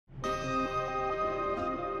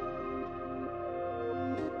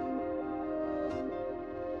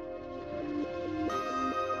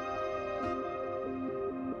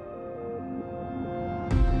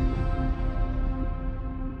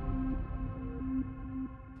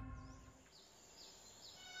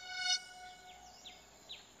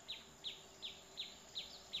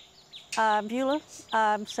I'm Beulah.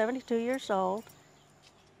 I'm 72 years old.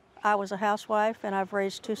 I was a housewife, and I've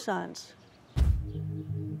raised 2 sons.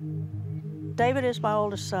 David is my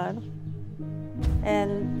oldest son,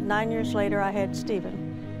 and 9 years later, I had Stephen.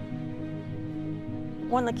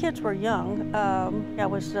 When the kids were young, I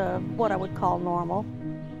was what I would call normal.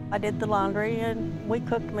 I did the laundry, and we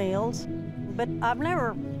cooked meals, but I've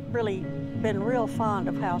never really been real fond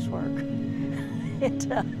of housework.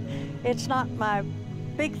 It's not my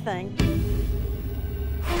big thing.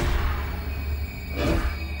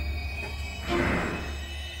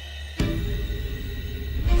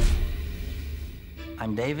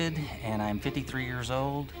 I'm David, and I'm 53 years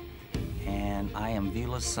old, and I am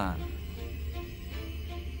Beulah's son.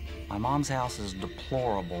 My mom's house is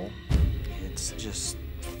deplorable. It's just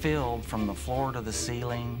filled from the floor to the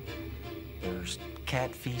ceiling. There's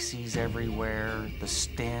cat feces everywhere. The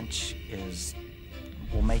stench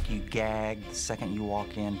will make you gag the second you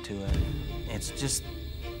walk into it. It's just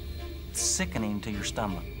sickening to your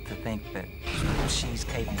stomach to think that she's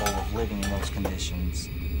capable of living in those conditions.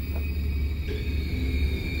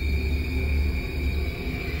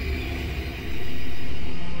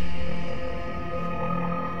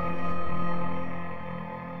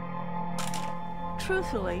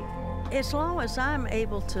 Truthfully, as long as I'm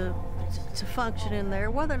able to function in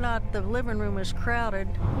there, whether or not the living room is crowded,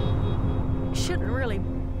 shouldn't really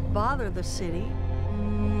bother the city.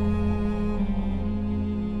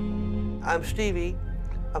 I'm Stevie.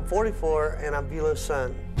 I'm 44, and I'm Beulah's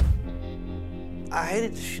son. I hate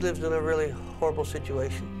it that she lives in a really horrible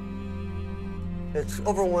situation. It's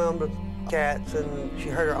overwhelmed with cats, and she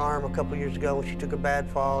hurt her arm a couple years ago when she took a bad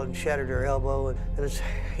fall and shattered her elbow, and it's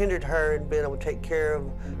hindered her in being able to take care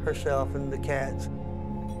of herself and the cats.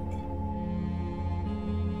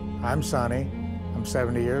 I'm Sonny. I'm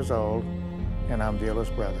 70 years old, and I'm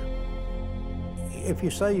Beulah's brother. If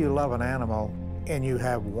you say you love an animal and you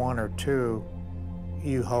have 1 or 2,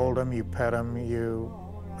 you hold them, you pet them, you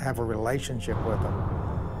have a relationship with them.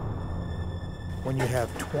 When you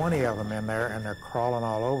have 20 of them in there and they're crawling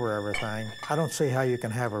all over everything, I don't see how you can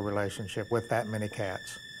have a relationship with that many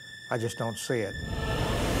cats. I just don't see it.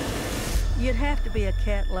 You'd have to be a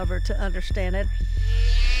cat lover to understand it.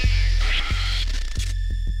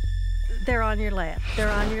 They're on your lap, they're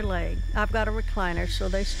on your leg. I've got a recliner, so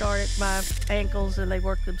they start at my ankles and they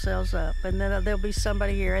work themselves up. And then there'll be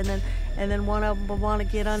somebody here, and then one of them will want to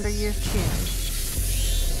get under your chin.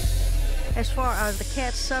 As far as the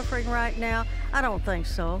cats suffering right now, I don't think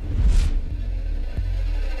so.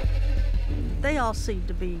 They all seem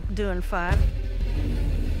to be doing fine.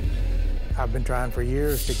 I've been trying for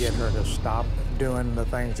years to get her to stop doing the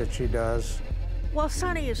things that she does. Well,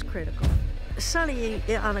 Sonny is critical. Sonny,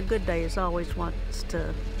 on a good day, always wants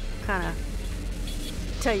to kind of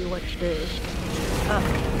tell you what to do.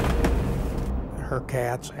 Her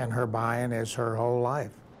cats and her buying is her whole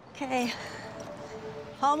life. Okay.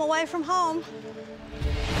 Home away from home.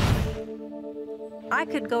 I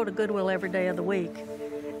could go to Goodwill every day of the week,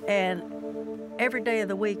 and every day of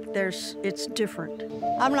the week it's different.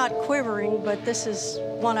 I'm not quivering, but this is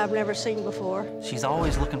one I've never seen before. She's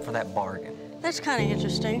always looking for that bargain. That's kind of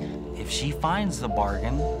interesting. If she finds the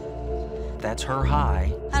bargain, that's her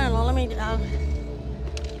high. I don't know,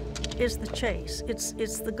 it's the chase.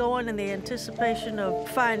 It's the going and the anticipation of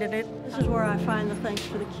finding it. This is where I find the things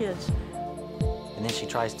for the kids. And then she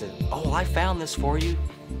tries to, oh, I found this for you.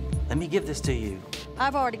 Let me give this to you.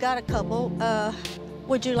 I've already got a couple.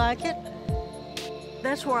 Would you like it?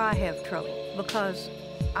 That's where I have trouble, because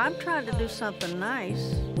I'm trying to do something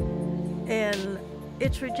nice, and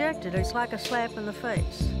it's rejected. It's like a slap in the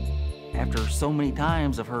face. After so many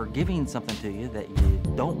times of her giving something to you that you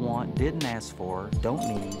don't want, didn't ask for, don't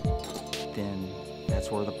need, then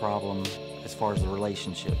that's where the problem, as far as the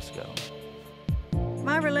relationships go.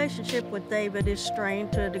 My relationship with David is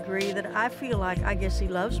strained to a degree that I feel like I guess he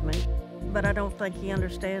loves me, but I don't think he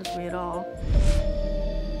understands me at all.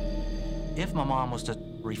 If my mom was to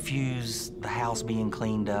refuse the house being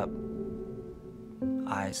cleaned up,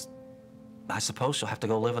 I suppose she'll have to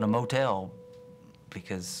go live in a motel,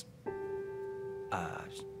 because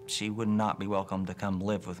she would not be welcome to come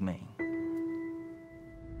live with me.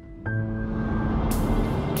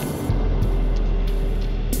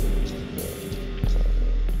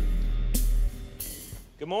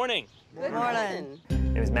 Good morning. Good morning. My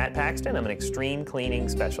name is Matt Paxton. I'm an extreme cleaning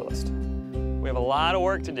specialist. We have a lot of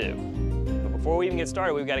work to do. But before we even get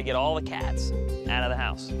started, we've got to get all the cats out of the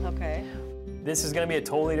house. Okay. This is going to be a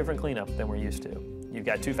totally different cleanup than we're used to. You've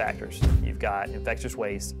got 2 factors. You've got infectious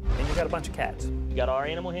waste, and you've got a bunch of cats. We've got our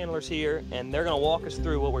animal handlers here, and they're going to walk us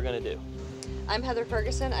through what we're going to do. I'm Heather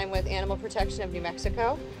Ferguson. I'm with Animal Protection of New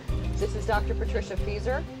Mexico. This is Dr. Patricia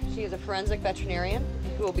Fieser. She is a forensic veterinarian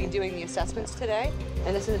who will be doing the assessments today.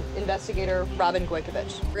 And this is investigator Robin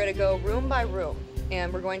Goykovich. We're going to go room by room,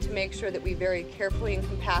 and we're going to make sure that we very carefully and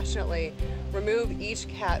compassionately remove each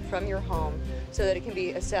cat from your home so that it can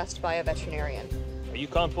be assessed by a veterinarian. Are you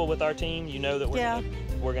comfortable with our team? You know that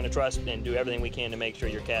we're gonna trust and do everything we can to make sure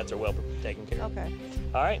your cats are well taken care of. Okay.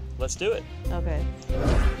 All right, let's do it. Okay.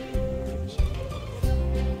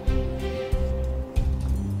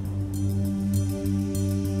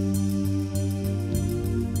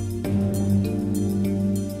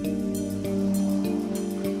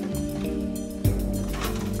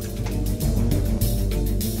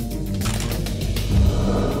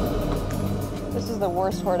 This is the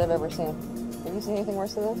worst hoard I've ever seen. Have you seen anything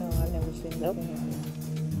worse than this? No, I've never seen Nope.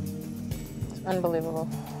 It's unbelievable.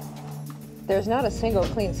 There's not a single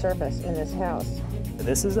clean surface in this house.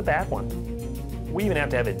 This is a bad one. We even have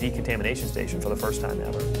to have a decontamination station for the first time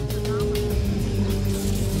ever.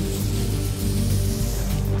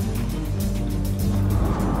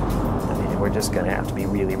 I mean, we're just gonna have to be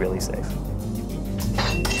really, really safe.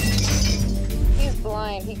 He's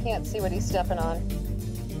blind. He can't see what he's stepping on.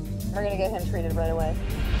 We're gonna get him treated right away.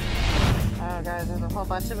 Oh, guys, there's a whole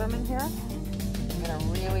bunch of them in here. I'm gonna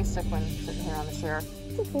really sick one sitting here on the chair.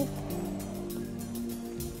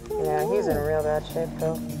 Yeah, he's in real bad shape,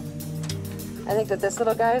 though. I think that this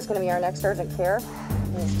little guy is gonna be our next urgent care.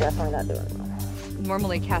 He's definitely not doing well.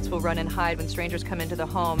 Normally, cats will run and hide when strangers come into the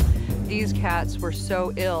home. These cats were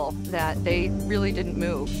so ill that they really didn't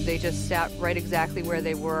move. They just sat right exactly where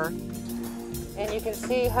they were. And you can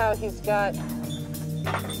see how he's got,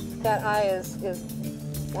 that eye has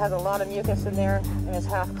a lot of mucus in there and is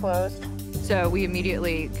half closed. So we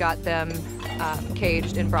immediately got them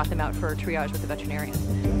caged and brought them out for triage with the veterinarian.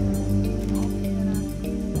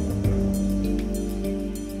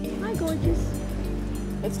 Hi, gorgeous.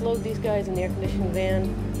 Let's load these guys in the air-conditioned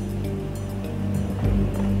van.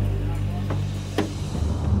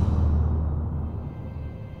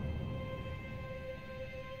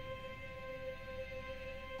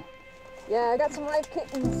 Yeah, I got some live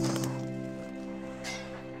kittens.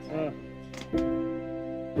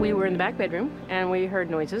 We were in the back bedroom and we heard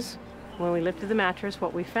noises. When we lifted the mattress,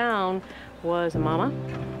 what we found was a mama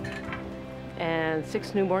and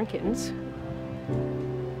 6 newborn kittens.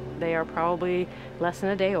 They are probably less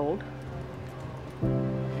than a day old.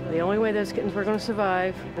 The only way those kittens were going to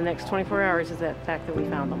survive the next 24 hours is the fact that we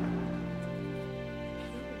found them.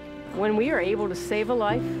 When we are able to save a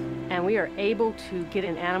life and we are able to get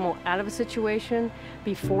an animal out of a situation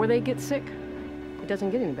before they get sick, it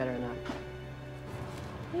doesn't get any better than that.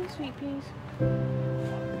 Hey, sweet peas.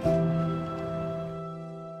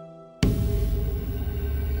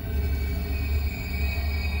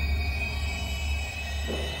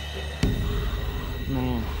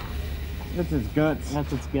 Man, that's its guts.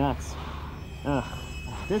 That's its guts. Ugh.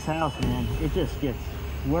 This house, man, it just gets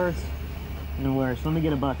worse and worse. Let me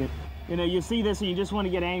get a bucket. You know, you see this and you just want to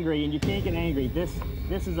get angry, and you can't get angry. This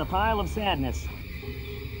is a pile of sadness.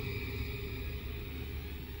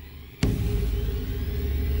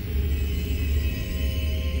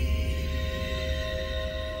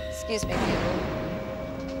 Excuse me.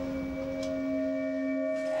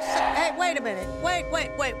 Hey, wait a minute. Wait.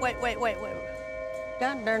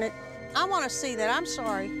 God darn it. I want to see that. I'm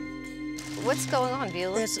sorry. What's going on,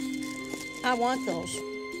 Beulah? I want those.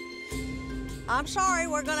 I'm sorry,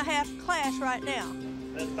 we're going to have class right now.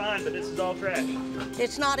 That's fine, but this is all trash.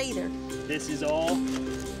 It's not either. This is all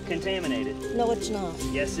contaminated. No, it's not.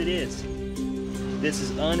 Yes, it is. This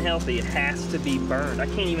is unhealthy. It has to be burned. I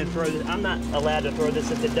can't even throw this. I'm not allowed to throw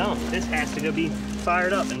this at the dump. This has to go be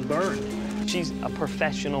fired up and burned. She's a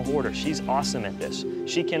professional hoarder. She's awesome at this.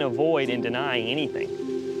 She can avoid and deny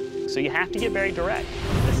anything. So you have to get very direct.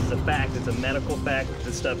 This is a fact. It's a medical fact that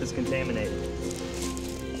this stuff is contaminated.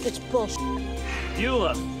 It's bullshit.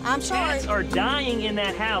 Beulah, I'm sorry. cats are dying in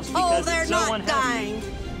that house because they're it's so not unhealthy. dying.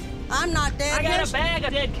 I'm not dead. I got a bag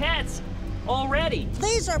of dead cats already.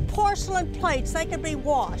 These are porcelain plates. They can be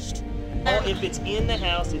washed. Well, if it's in the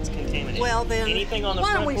house, it's contaminated. Well, then, anything on the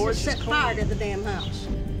why don't front we porch just set is fire clean. to the damn house?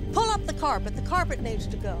 Pull up the carpet. The carpet needs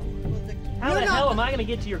to go. How the hell am I going to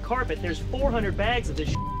get to your carpet? There's 400 bags of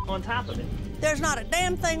this on top of it. There's not a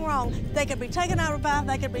damn thing wrong. They could be taken out of a bath.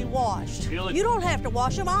 They could be washed. Beulah. You don't have to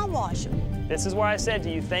wash them. I'll wash them. This is why I said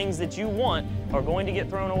to you, things that you want are going to get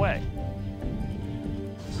thrown away.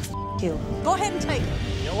 You. Go ahead and take it.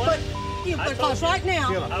 You know what? But you, I because told you. right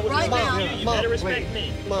now, I would right now, you better respect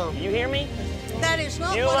me. Mom. You hear me? that is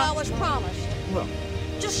not Beulah. what I was promised. Well,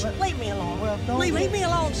 Just leave me alone. Well, don't leave me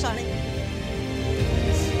alone, Sonny.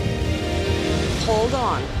 Hold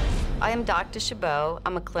on. I am Dr. Chabot.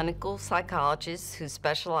 I'm a clinical psychologist who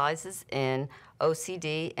specializes in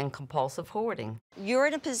OCD and compulsive hoarding. You're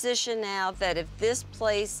in a position now that if this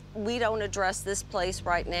place, we don't address this place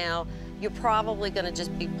right now, you're probably going to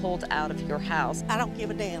just be pulled out of your house. I don't give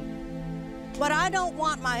a damn. But I don't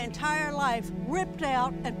want my entire life ripped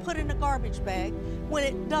out and put in a garbage bag when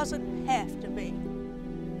it doesn't have to be.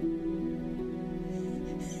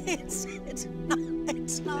 It's not. It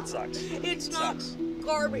sucks. It's not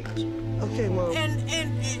garbage. Okay, Mom.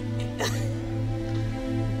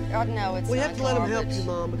 Oh, no, it's We not have to let them help garbage. you,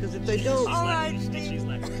 Mom, because if they don't... All right, Steve. She's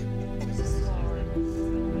like,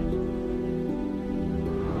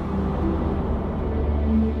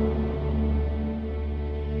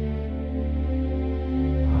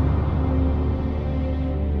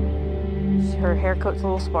 Her haircut's a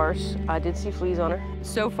little sparse. I did see fleas on her.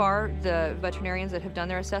 So far, the veterinarians that have done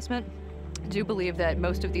their assessment do believe that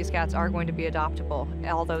most of these cats are going to be adoptable,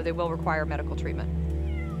 although they will require medical treatment.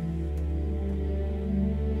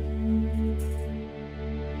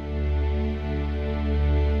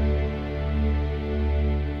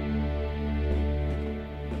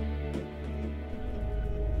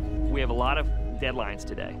 we have a lot of deadlines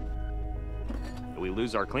today. We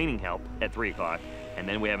lose our cleaning help at 3 o'clock, and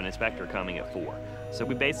then we have an inspector coming at 4. So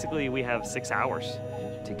we have 6 hours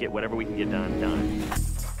to get whatever we can get done.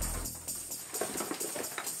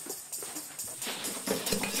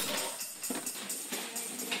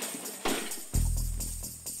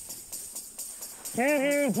 Can't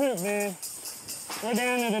hear and poop, man. We're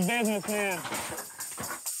down to the business now.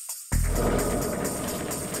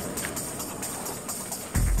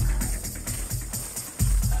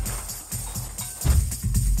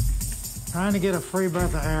 Trying to get a free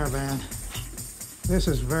breath of air, man. This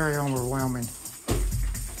is very overwhelming.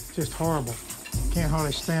 Just horrible. Can't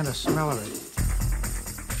hardly stand the smell of it.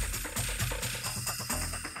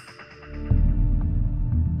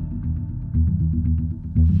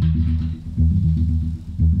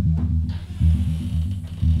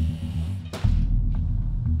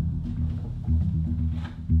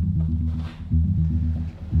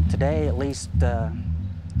 Today, at least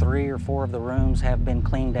 3 or 4 of the rooms have been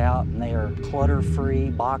cleaned out, and they are clutter-free,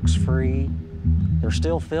 box-free. They're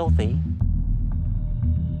still filthy.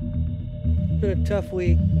 Been a tough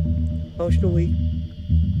week, emotional week.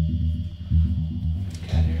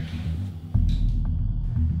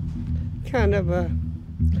 Kind of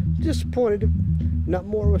disappointed not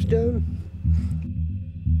more was done.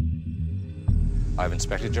 I've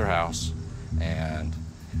inspected your house, and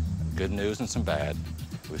good news and some bad.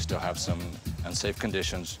 We still have some unsafe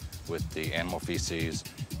conditions with the animal feces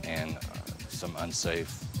and some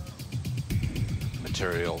unsafe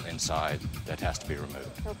material inside that has to be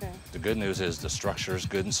removed. Okay. The good news is the structure is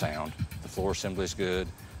good and sound. The floor assembly is good.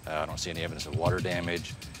 I don't see any evidence of water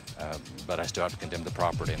damage, but I still have to condemn the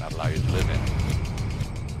property and not allow you to live in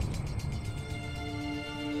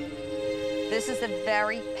it. This is a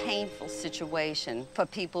very painful situation for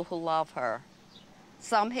people who love her.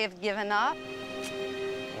 Some have given up.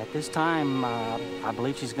 At this time, I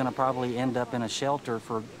believe she's going to probably end up in a shelter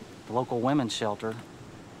for the local women's shelter.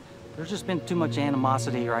 There's just been too much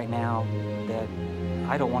animosity right now that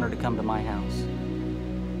I don't want her to come to my house.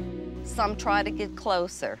 Some try to get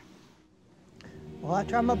closer. Well, I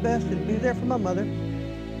try my best to be there for my mother.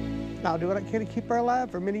 I'll do what I can to keep her alive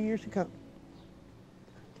for many years to come.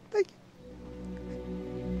 Thank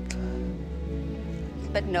you.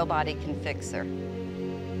 But nobody can fix her.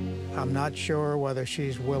 I'm not sure whether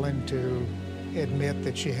she's willing to admit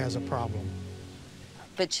that she has a problem.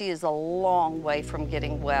 But she is a long way from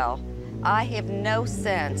getting well. I have no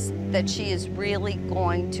sense that she is really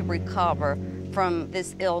going to recover from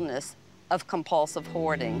this illness of compulsive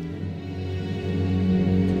hoarding.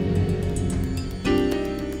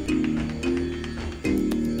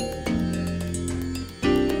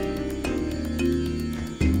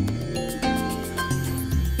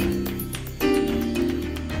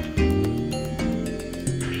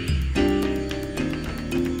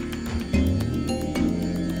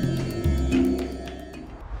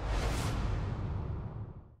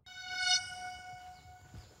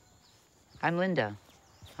 I'm Linda.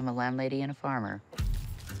 I'm a landlady and a farmer.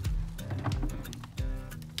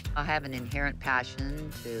 I have an inherent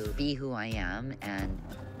passion to be who I am, and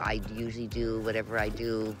I usually do whatever I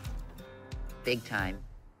do big time.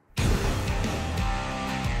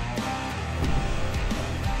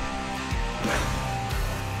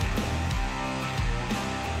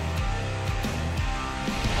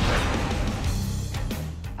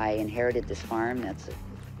 I inherited this farm. That's a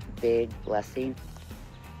big blessing.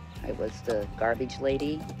 I was the garbage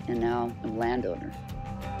lady, and now I'm landowner.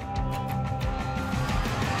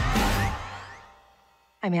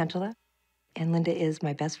 I'm Angela, and Linda is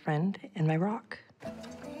my best friend and my rock.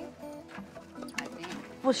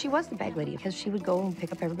 Well, she was the bag lady because she would go and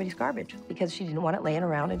pick up everybody's garbage because she didn't want it laying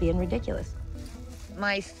around and being ridiculous.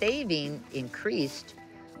 My saving increased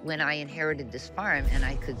when I inherited this farm, and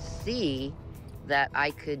I could see that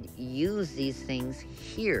I could use these things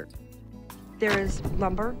here. There's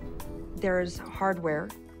lumber, there's hardware,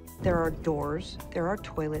 there are doors, there are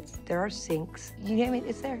toilets, there are sinks. You name it,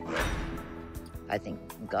 it's there. I think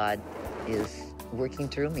God is working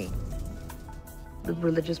through me. The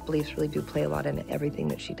religious beliefs really do play a lot in everything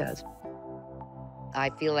that she does. I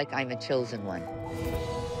feel like I'm a chosen one.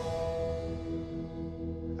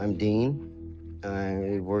 I'm Dean.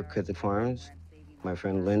 I work at the farms. My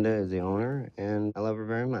friend Linda is the owner, and I love her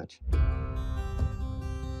very much.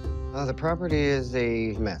 The property is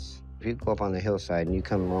a mess. If you go up on the hillside and you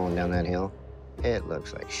come rolling down that hill, it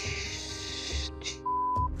looks like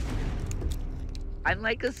I'm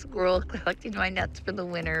like a squirrel collecting my nuts for the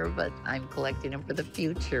winter, but I'm collecting them for the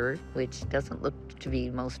future, which doesn't look to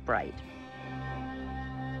be most bright.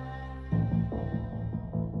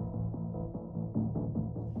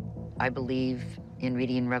 I believe in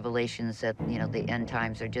reading Revelations that, the end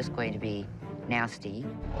times are just going to be nasty.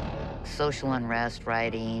 Social unrest,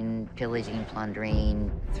 rioting, pillaging,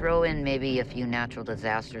 plundering. Throw in maybe a few natural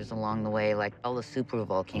disasters along the way, like all the super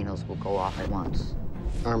volcanoes will go off at once.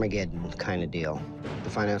 Armageddon kind of deal. The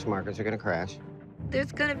finance markets are going to crash.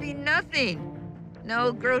 There's going to be nothing.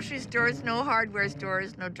 No grocery stores, no hardware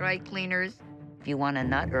stores, no dry cleaners. If you want a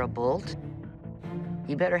nut or a bolt,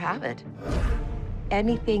 you better have it.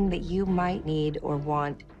 Anything that you might need or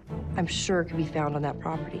want, I'm sure can be found on that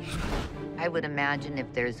property. I would imagine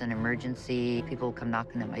if there's an emergency, people will come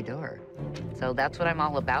knocking at my door. So that's what I'm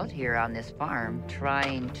all about here on this farm,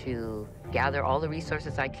 trying to gather all the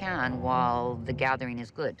resources I can while the gathering is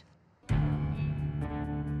good.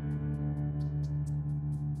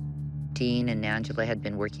 Dean and Angela had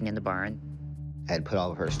been working in the barn. I had put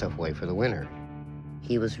all of her stuff away for the winter.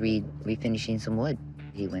 He was refinishing some wood.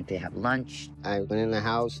 He went to have lunch. I went in the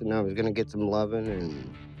house and I was gonna get some loving,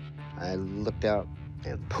 and I looked out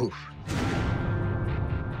and poof.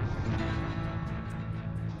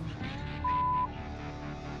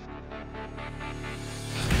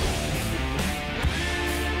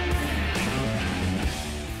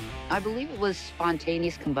 I believe it was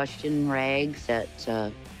spontaneous combustion rags that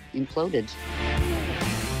imploded.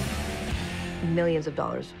 Millions of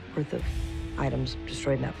dollars worth of items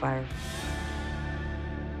destroyed in that fire.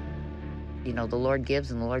 The Lord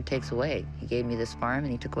gives and the Lord takes away. He gave me this farm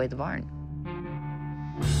and he took away the barn.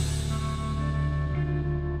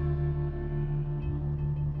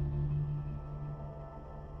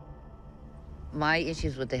 My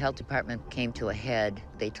issues with the health department came to a head.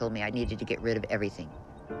 They told me I needed to get rid of everything.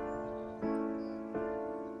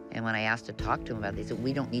 And when I asked to talk to them about it, they said,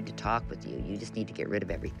 we don't need to talk with you. You just need to get rid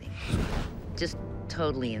of everything. Just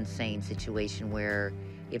totally insane situation where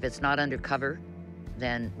if it's not undercover,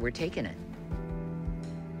 then we're taking it.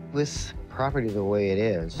 With property the way it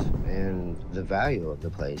is and the value of the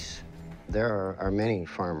place, there are many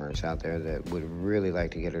farmers out there that would really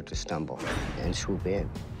like to get her to stumble and swoop in.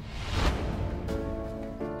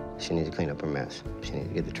 She needs to clean up her mess. She needs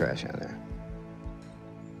to get the trash out of there.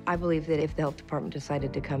 I believe that if the health department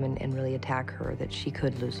decided to come and really attack her, that she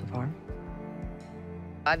could lose the farm.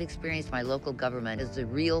 I've experienced my local government as a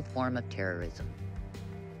real form of terrorism,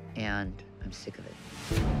 and I'm sick of it.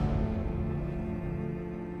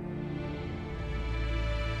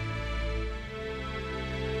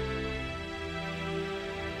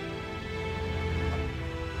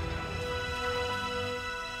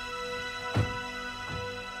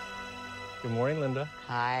 Good morning, Linda.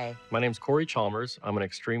 Hi. My name's Corey Chalmers. I'm an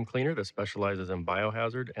extreme cleaner that specializes in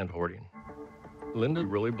biohazard and hoarding. Linda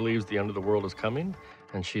really believes the end of the world is coming,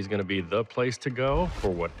 and she's going to be the place to go for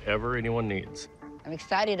whatever anyone needs. I'm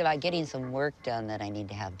excited about getting some work done that I need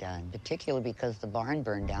to have done, particularly because the barn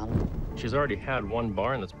burned down. She's already had one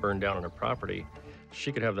barn that's burned down on her property.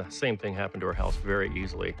 She could have the same thing happen to her house very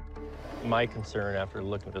easily. My concern after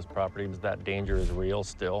looking at this property is that danger is real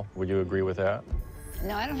still. Would you agree with that?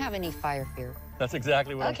 No, I don't have any fire fear. That's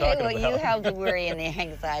exactly what I'm talking about. Okay, well, you have the worry and the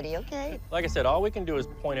anxiety, okay? Like I said, all we can do is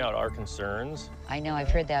point out our concerns. I know, I've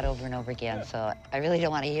heard that over and over again, so I really don't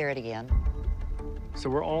want to hear it again. So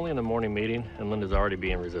we're only in the morning meeting, and Linda's already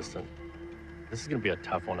being resistant. This is going to be a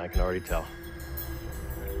tough one, I can already tell.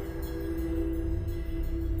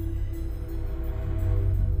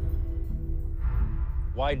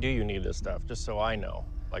 Why do you need this stuff? Just so I know.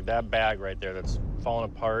 Like that bag right there that's falling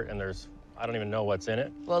apart, and there's I don't even know what's in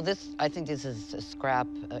it. Well, I think this is scrap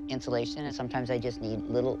insulation, and sometimes I just need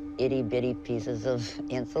little itty-bitty pieces of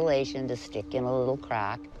insulation to stick in a little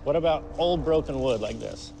crack. What about old broken wood like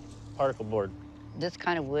this? Particle board. This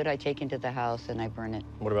kind of wood I take into the house and I burn it.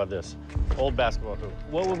 What about this? Old basketball hoop.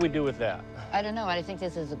 What would we do with that? I don't know. I think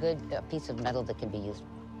this is a good piece of metal that can be used.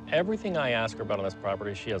 Everything I ask her about on this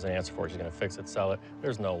property, she has an answer for. She's gonna fix it, sell it.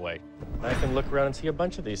 There's no way. I can look around and see a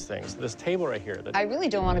bunch of these things. This table right here. I really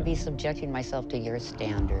don't want to be subjecting myself to your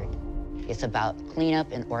standard. It's about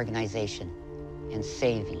cleanup and organization and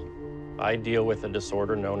saving. I deal with a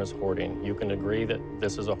disorder known as hoarding. You can agree that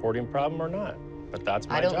this is a hoarding problem or not, but that's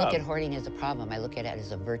my job. I don't look at hoarding as a problem. I look at it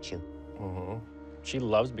as a virtue. She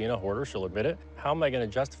loves being a hoarder. She'll admit it. How am I going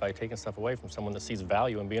to justify taking stuff away from someone that sees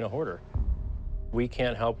value in being a hoarder? We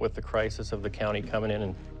can't help with the crisis of the county coming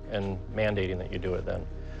in and mandating that you do it then.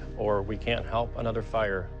 Or we can't help another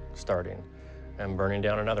fire starting and burning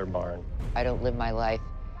down another barn. I don't live my life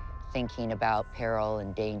thinking about peril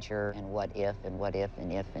and danger and what if and what if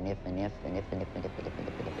and if and if and if and if and if and if and if and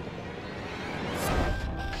if and if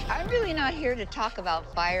and if. I'm really not here to talk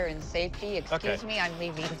about fire and safety. Excuse me, I'm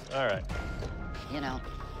leaving. All right. You know,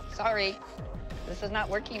 sorry, this is not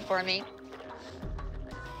working for me.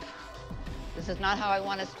 This is not how I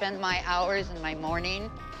want to spend my hours in my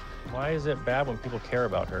morning. Why is it bad when people care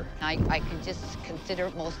about her? I can just consider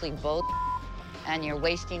it mostly both, and you're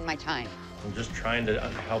wasting my time. I'm just trying to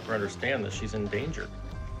help her understand that she's in danger.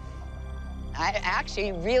 I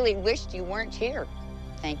actually really wished you weren't here.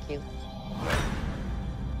 Thank you.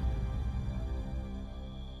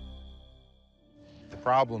 The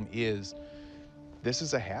problem is, this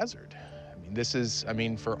is a hazard. I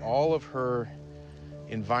mean, for all of her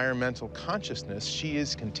environmental consciousness, she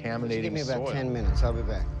is contaminating Just give me about soil. 10 minutes. I'll be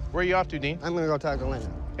back. Where are you off to, Dean? I'm gonna go talk to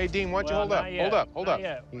Linda. Hey, Dean, why don't you hold up? Hold up.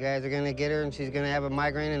 You guys are gonna get her, and she's gonna have a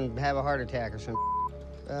migraine and have a heart attack or something.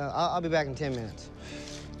 I'll be back in 10 minutes.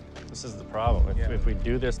 This is the problem. If we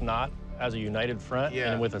do this not as a united front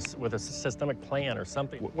and with a systemic plan or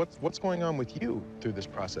something. What's going on with you through this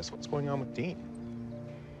process? What's going on with Dean?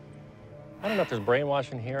 I don't know if there's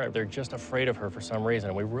brainwashing here. They're just afraid of her for some reason,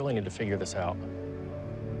 and we really need to figure this out.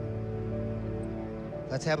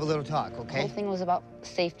 Let's have a little talk, The okay? whole thing was about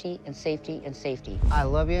safety and safety and safety. I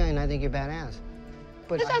love you, and I think you're badass.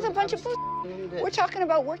 But This has a bunch of bull. We're talking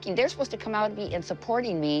about working. They're supposed to come out and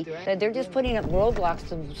supporting me. They're just putting up roadblocks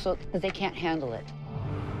so that they can't handle it.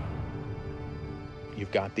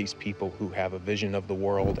 You've got these people who have a vision of the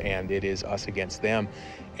world, and it is us against them.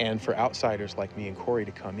 And for outsiders like me and Corey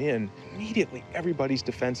to come in, immediately everybody's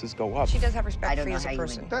defenses go up. She does have respect for you as a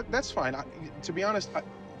person. That's fine. To be honest,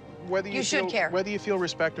 whether you should care. Whether you feel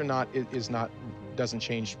respect or not doesn't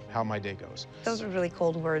change how my day goes. Those are really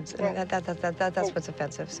cold words. I mean, that's what's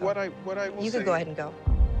offensive. So What I will you say, could go ahead and go.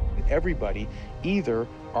 Everybody either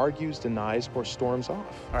argues, denies, or storms off.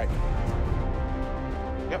 All right.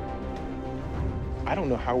 Yep. I don't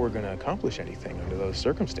know how we're going to accomplish anything under those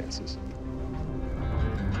circumstances.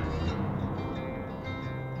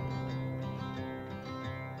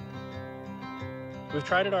 We've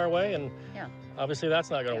tried it our way, and obviously that's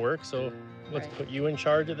not going to work, so let's put you in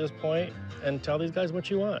charge at this point and tell these guys what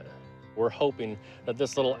you want. We're hoping that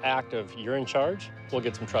this little act of you're in charge will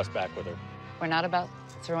get some trust back with her. We're not about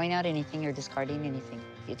throwing out anything or discarding anything.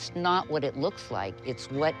 It's not what it looks like, it's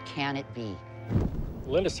what can it be.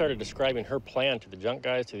 Linda started describing her plan to the junk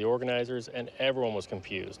guys, to the organizers, and everyone was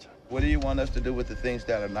confused. What do you want us to do with the things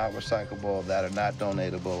that are not recyclable, that are not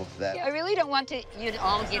donatable, that... I really don't want you to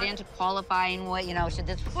all get into qualifying what, should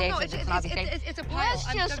this be safe, should this not be safe. It's a pile.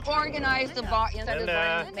 Let's just organize the bar inside of the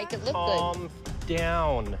bar and make it look calm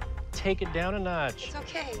down. Take it down a notch. It's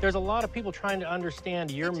okay. There's a lot of people trying to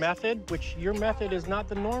understand your method, which your method is not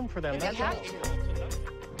the norm for them. That's all.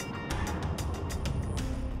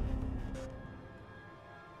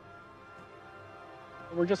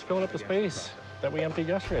 We're just filling up the space that we emptied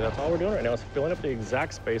yesterday. That's all we're doing right now is filling up the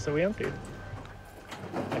exact space that we emptied.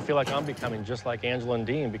 I feel like I'm becoming just like Angela and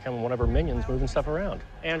Dean, becoming one of her minions, moving stuff around.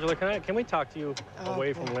 Angela, can we talk to you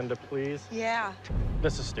away from Linda, please? Yeah.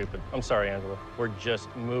 This is stupid. I'm sorry, Angela. We're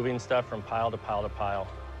just moving stuff from pile to pile to pile.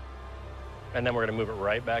 And then we're gonna move it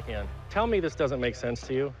right back in. Tell me this doesn't make sense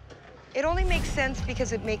to you. It only makes sense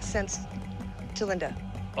because it makes sense to Linda.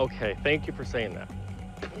 Okay, thank you for saying that.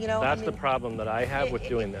 That's the problem that I have with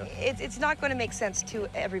doing this. It's not going to make sense to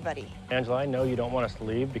everybody. Angela, I know you don't want us to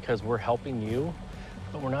leave because we're helping you,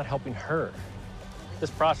 but we're not helping her.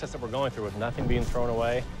 This process that we're going through with nothing being thrown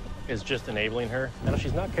away is just enabling her. And if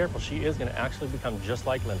she's not careful, she is going to actually become just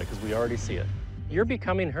like Linda because we already see it. You're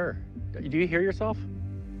becoming her. Do you hear yourself?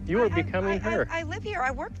 You are becoming her. I live here.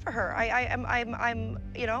 I work for her. I'm,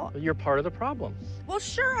 you know. You're part of the problem. Well,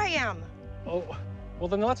 sure I am. Oh, well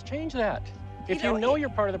then let's change that. If you know you're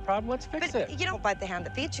part of the problem, let's fix it. You don't bite the hand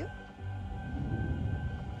that feeds you.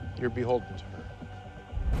 You're beholden to her.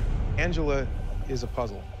 Angela is a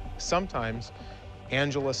puzzle. Sometimes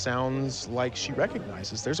Angela sounds like she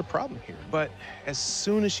recognizes there's a problem here. But as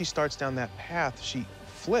soon as she starts down that path, she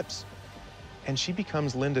flips and she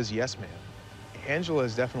becomes Linda's yes man. Angela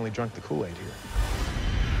has definitely drunk the Kool-Aid here.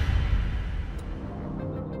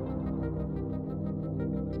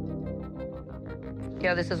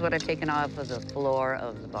 Yeah, this is what I've taken off of the floor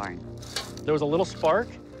of the barn. There was a little spark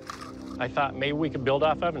I thought maybe we could build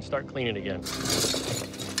off of and start cleaning again.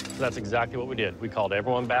 So that's exactly what we did. We called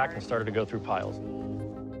everyone back and started to go through piles.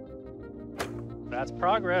 That's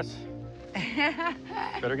progress.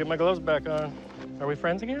 Better get my gloves back on. Are we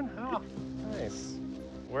friends again? Oh, nice.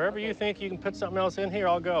 Wherever you think you can put something else in here,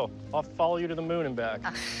 I'll go. I'll follow you to the moon and back.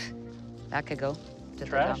 That could go. To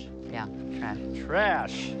Trash? The yeah, trash.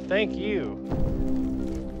 Trash. Thank you.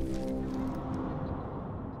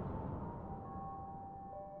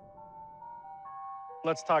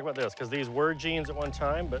 Let's talk about this, because these were jeans at one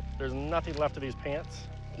time, but there's nothing left of these pants.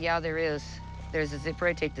 Yeah, there is. There's a zipper.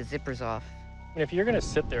 I take the zippers off. And if you're going to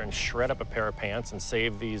sit there and shred up a pair of pants and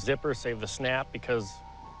save the zipper, save the snap, because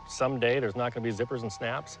someday there's not going to be zippers and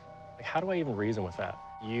snaps, like, how do I even reason with that?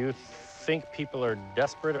 You think people are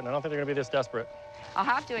desperate, and I don't think they're going to be this desperate. I'll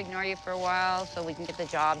have to ignore you for a while so we can get the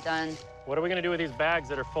job done. What are we going to do with these bags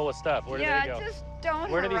that are full of stuff? Where do they go? Yeah, just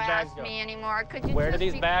don't Where do these harass bags go? me anymore. Could you Where just do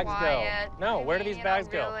these be bags quiet? go? No, where do these bags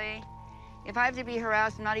go? Really? If I have to be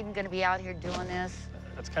harassed, I'm not even going to be out here doing this.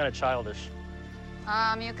 That's kind of childish.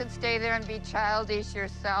 You could stay there and be childish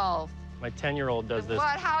yourself. My 10-year-old does this.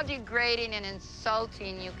 But how degrading and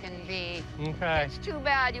insulting you can be. Okay. It's too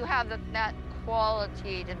bad you have that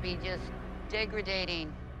quality to be just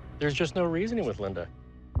degrading. There's just no reasoning with Linda.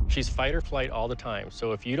 She's fight or flight all the time.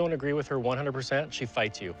 So if you don't agree with her 100%, she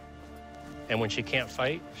fights you. And when she can't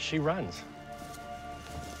fight, she runs.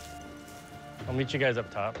 I'll meet you guys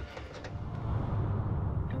up top.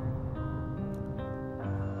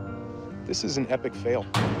 This is an epic fail.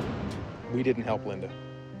 We didn't help Linda.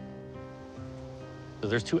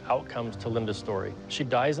 There's two outcomes to Linda's story. She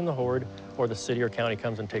dies in the hoard, or the city or county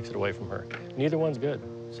comes and takes it away from her. Neither one's good.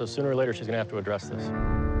 So sooner or later, she's gonna have to address this.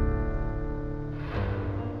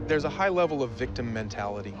 There's a high level of victim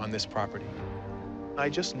mentality on this property. I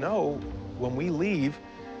just know when we leave,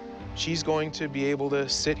 she's going to be able to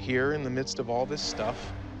sit here in the midst of all this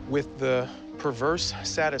stuff with the perverse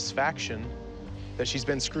satisfaction that she's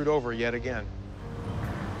been screwed over yet again.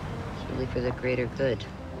 It's really for the greater good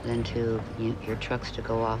than to your trucks to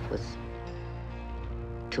go off with,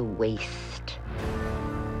 to waste.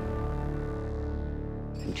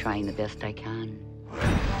 I'm trying the best I can.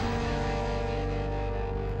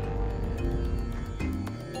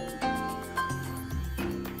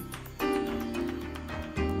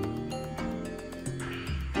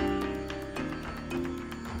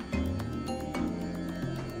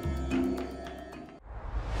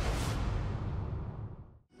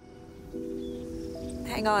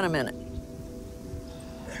 Hang on a minute.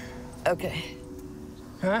 Okay.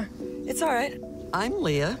 Huh? It's all right. I'm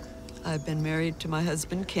Leah. I've been married to my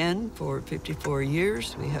husband, Ken, for 54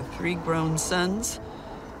 years. We have 3 grown sons.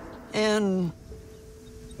 And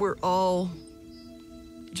we're all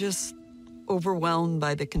just overwhelmed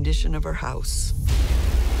by the condition of our house.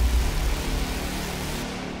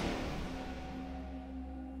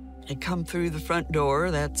 You come through the front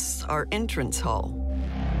door, that's our entrance hall.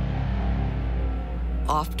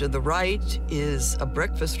 Off to the right is a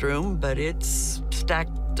breakfast room, but it's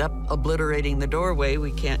stacked up, obliterating the doorway.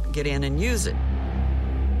 We can't get in and use it.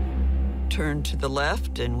 Turn to the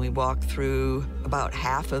left, and we walk through about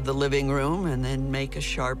half of the living room, and then make a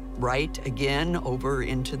sharp right again over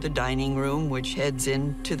into the dining room, which heads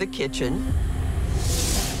into the kitchen.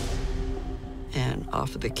 And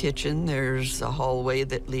off of the kitchen, there's a hallway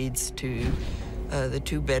that leads to the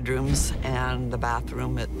 2 bedrooms and the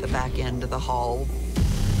bathroom at the back end of the hall.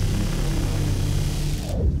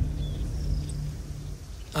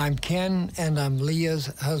 I'm Ken, and I'm Leah's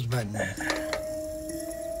husband.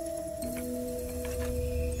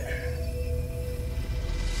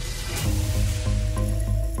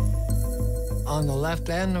 On the left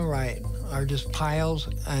and the right are just piles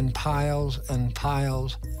and piles and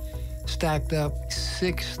piles stacked up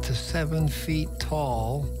 6 to 7 feet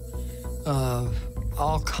tall of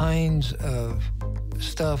all kinds of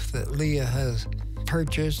stuff that Leah has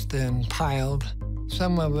purchased and piled.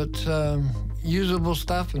 Some of it's usable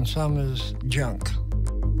stuff and some is junk.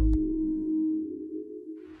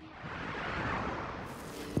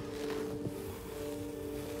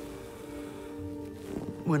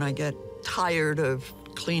 When I get tired of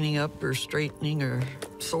cleaning up or straightening or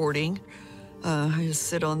sorting, I just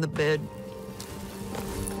sit on the bed.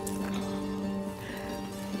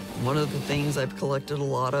 One of the things I've collected a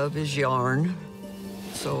lot of is yarn.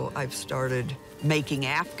 So I've started making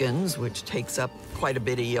afghans, which takes up quite a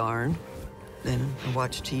bit of yarn. Then I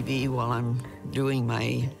watch TV while I'm doing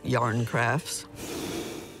my yarn crafts.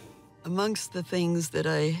 Amongst the things that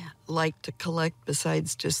I like to collect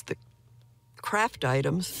besides just the craft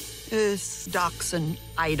items is dachshund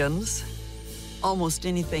items. Almost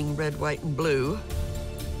anything red, white, and blue.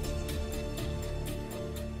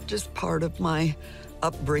 Just part of my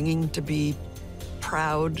upbringing to be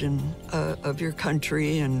proud and of your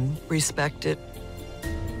country and respect it.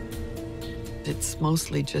 It's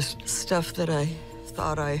mostly just stuff that I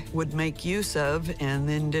thought I would make use of and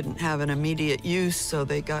then didn't have an immediate use, so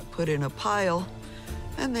they got put in a pile,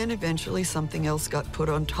 and then eventually something else got put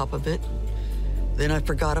on top of it. Then I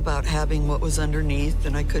forgot about having what was underneath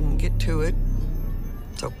and I couldn't get to it.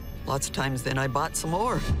 So lots of times then I bought some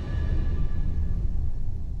more.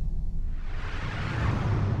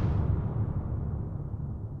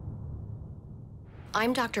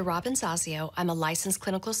 I'm Dr. Robin Zazio. I'm a licensed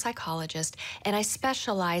clinical psychologist, and I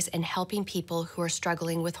specialize in helping people who are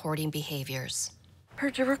struggling with hoarding behaviors.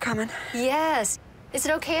 Heard you were coming. Yes. Is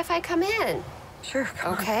it okay if I come in? Sure,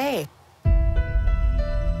 come okay.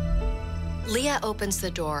 Leah opens the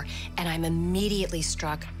door, and I'm immediately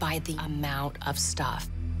struck by the amount of stuff.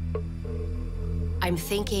 I'm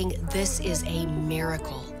thinking this is a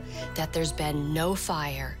miracle, that there's been no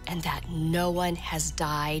fire and that no one has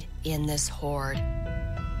died in this hoard.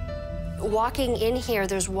 Walking in here,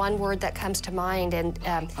 there's one word that comes to mind, and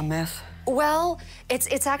a mess. Well,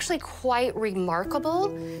 it's actually quite remarkable,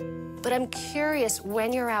 but I'm curious,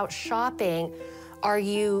 when you're out shopping, are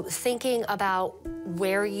you thinking about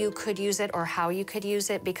where you could use it or how you could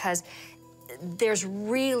use it? Because there's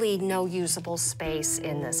really no usable space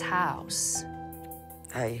in this house.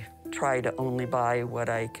 I try to only buy what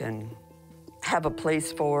I can have a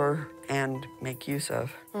place for and make use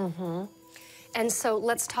of. Mm-hmm. And so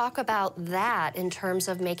let's talk about that in terms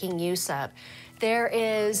of making use of.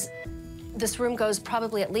 This room goes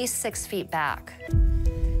probably at least 6 feet back.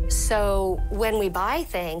 So when we buy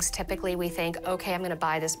things, typically we think, okay, I'm gonna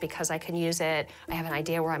buy this because I can use it, I have an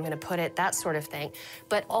idea where I'm gonna put it, that sort of thing.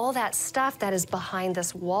 But all that stuff that is behind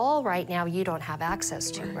this wall right now, you don't have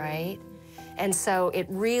access to, right? And so it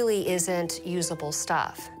really isn't usable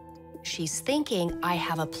stuff. She's thinking, I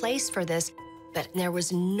have a place for this, but there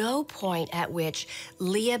was no point at which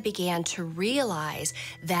Leah began to realize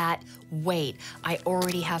that, wait, I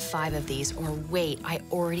already have 5 of these, or wait, I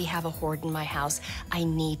already have a hoard in my house, I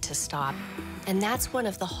need to stop. And that's one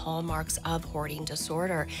of the hallmarks of hoarding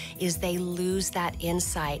disorder, is they lose that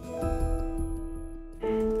insight.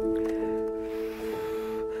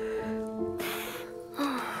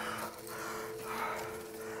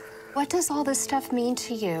 What does all this stuff mean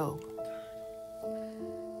to you?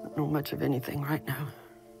 Don't know much of anything right now.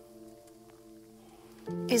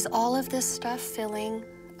 Is all of this stuff filling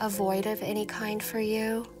a void of any kind for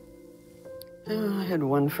you? I had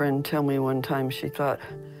one friend tell me one time she thought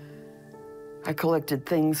I collected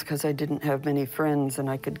things because I didn't have many friends and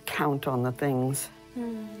I could count on the things.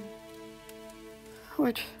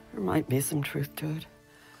 Which there might be some truth to it.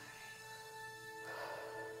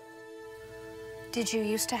 Did you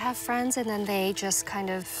used to have friends and then they just kind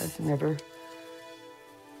of... I've never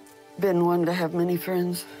been one to have many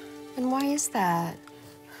friends. And why is that?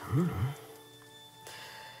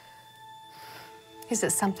 Is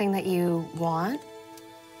it something that you want?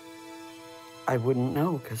 I wouldn't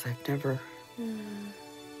know, because I've never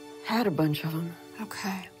had a bunch of them.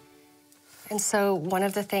 Okay. And so one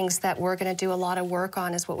of the things that we're going to do a lot of work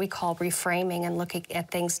on is what we call reframing and looking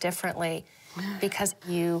at things differently. Because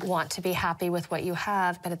you want to be happy with what you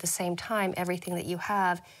have, but at the same time, everything that you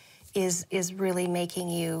have is really making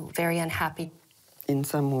you very unhappy. In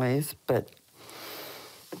some ways, but,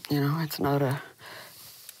 you know, it's not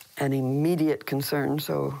an immediate concern,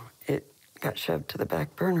 so it got shoved to the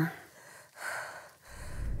back burner.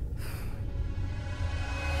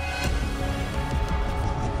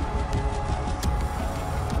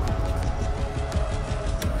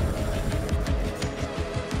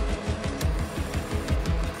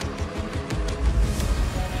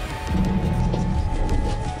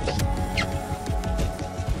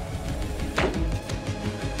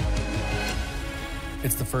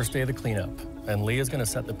 It's the first day of the cleanup, and Leah's gonna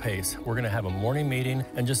set the pace. We're gonna have a morning meeting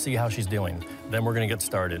and just see how she's doing. Then we're gonna get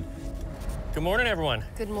started. Good morning, everyone.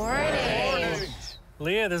 Good morning. Good morning.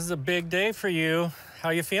 Leah, this is a big day for you. How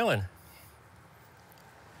you feeling?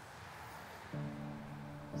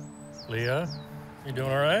 Leah, you doing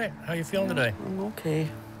all right? How you feeling today? I'm okay.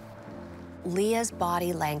 Leah's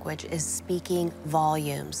body language is speaking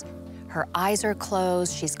volumes. Her eyes are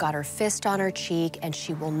closed, she's got her fist on her cheek, and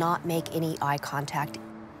she will not make any eye contact.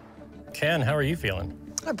 Ken, how are you feeling?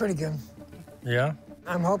 I'm pretty good. Yeah?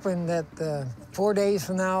 I'm hoping that 4 days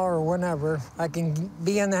from now or whenever, I can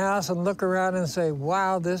be in the house and look around and say,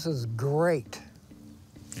 wow, this is great.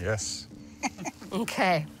 Yes.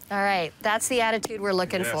 Okay, all right, that's the attitude we're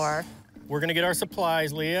looking for. We're gonna get our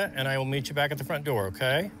supplies, Leah, and I will meet you back at the front door,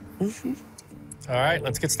 okay? Mm-hmm. All right,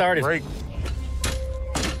 let's get started. Break.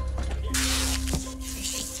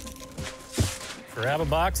 Grab a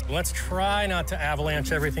box. Let's try not to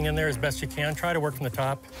avalanche everything in there as best you can. Try to work from the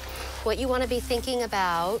top. What you want to be thinking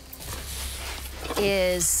about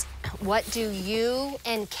is, what do you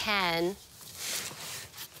and Ken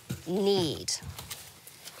need?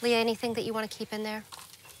 Leah, anything that you want to keep in there?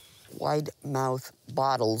 Wide mouth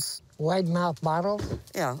bottles. Wide mouth bottles?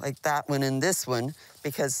 Yeah, like that one and this one,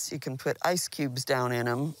 because you can put ice cubes down in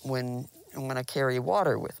them when I carry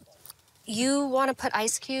water with them. You want to put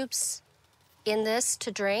ice cubes in this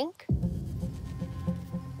to drink?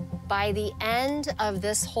 By the end of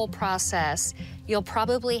this whole process, you'll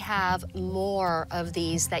probably have more of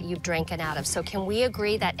these that you've drinking out of. So can we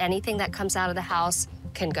agree that anything that comes out of the house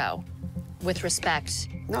can go, with respect?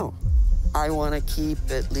 No, I want to keep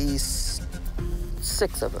at least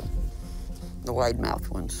 6 of them, the wide mouth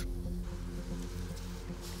ones.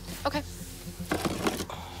 Okay.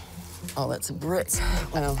 Oh, that's a brick.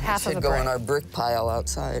 Well, half it should of a go brick. in our brick pile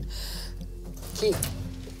outside. Keep.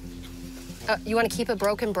 You want to keep a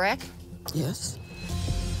broken brick? Yes.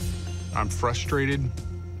 I'm frustrated,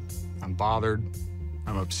 I'm bothered,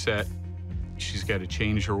 I'm upset. She's got to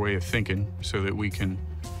change her way of thinking so that we can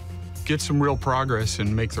get some real progress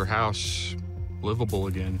and make their house livable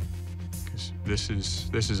again. Because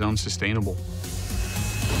this is unsustainable.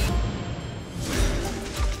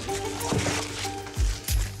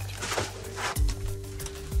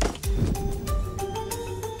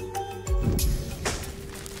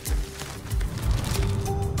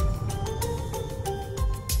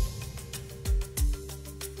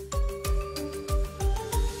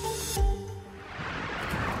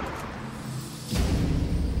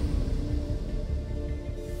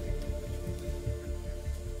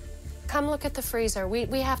 Come look at the freezer.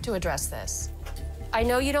 We have to address this. I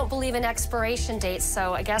know you don't believe in expiration dates,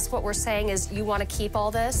 so I guess what we're saying is you want to keep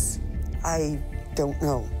all this? I don't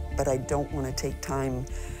know, but I don't want to take time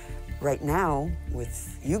right now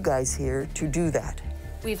with you guys here to do that.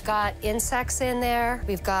 We've got insects in there.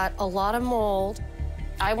 We've got a lot of mold.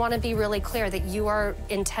 I want to be really clear that you are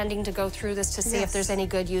intending to go through this to see if there's any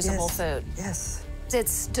good usable food. Yes.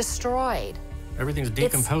 It's destroyed. Everything's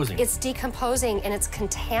decomposing. It's decomposing and it's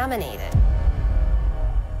contaminated.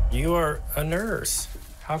 You are a nurse.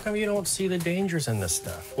 How come you don't see the dangers in this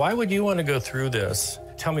stuff? Why would you want to go through this?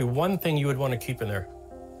 Tell me one thing you would want to keep in there.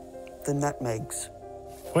 The nutmegs.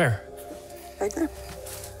 Where? Right there.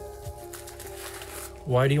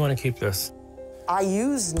 Why do you want to keep this? I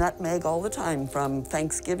use nutmeg all the time, from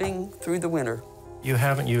Thanksgiving through the winter. You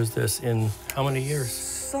haven't used this in how many years?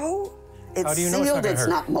 So, it's How do you know sealed, it's it's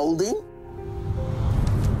not molding.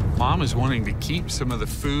 Mom is wanting to keep some of the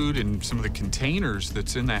food and some of the containers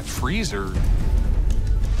that's in that freezer.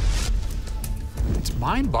 It's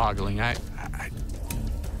mind-boggling.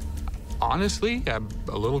 Honestly, I'm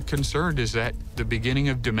a little concerned. Is that the beginning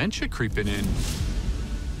of dementia creeping in?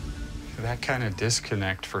 That kind of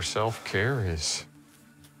disconnect for self-care is...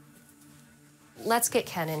 Let's get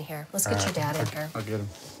Ken in here. Let's get your dad in here. I'll get him.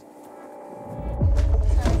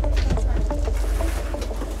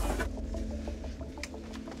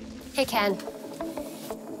 Hey, Ken.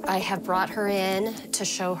 I have brought her in to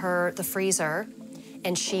show her the freezer,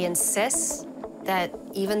 and she insists that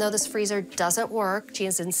even though this freezer doesn't work, she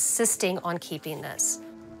is insisting on keeping this.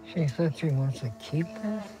 She said she wants to keep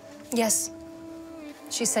this? Yes.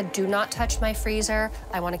 She said, do not touch my freezer.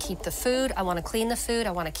 I want to keep the food. I want to clean the food.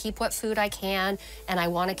 I want to keep what food I can. And I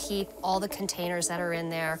want to keep all the containers that are in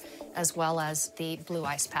there, as well as the blue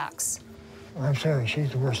ice packs. I'm sorry,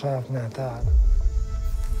 she's worse off than I thought.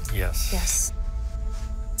 Yes. Yes.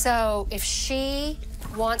 So if she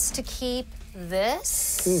wants to keep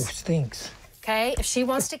this... Ooh, stinks. Okay, if she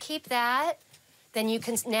wants to keep that, then you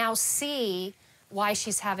can now see why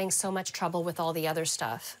she's having so much trouble with all the other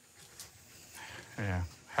stuff. Yeah,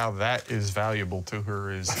 how that is valuable to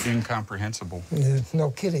her is incomprehensible. Yeah,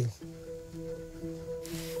 no kidding.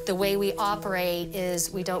 The way we operate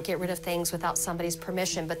is we don't get rid of things without somebody's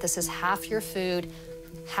permission, but this is half your food,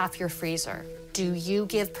 half your freezer. Do you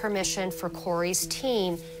give permission for Corey's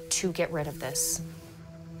team to get rid of this?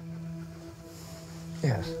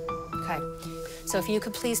 Yes. Okay. So if you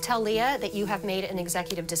could please tell Leah that you have made an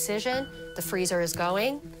executive decision, the freezer is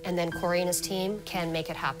going, and then Corey and his team can make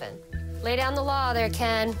it happen. Lay down the law there,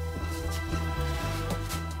 Ken.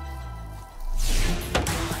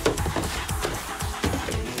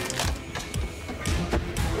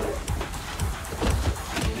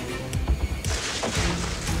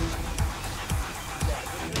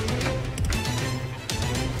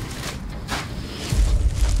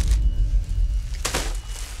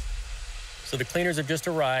 So the cleaners have just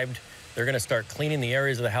arrived. They're gonna start cleaning the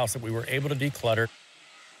areas of the house that we were able to declutter.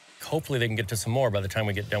 Hopefully they can get to some more by the time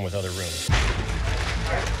we get done with other rooms.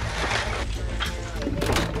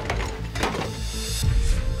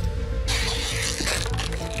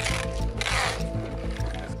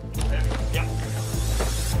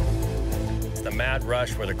 It's the mad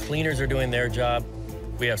rush where the cleaners are doing their job.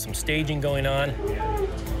 We have some staging going on.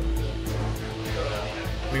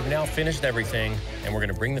 We've now finished everything, and we're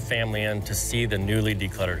gonna bring the family in to see the newly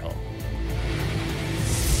decluttered home.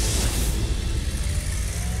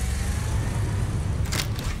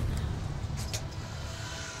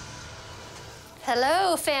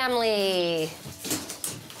 Hello, family.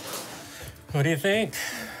 What do you think?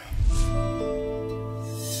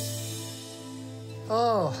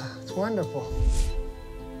 Oh, it's wonderful.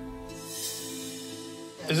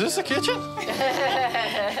 Is this a kitchen?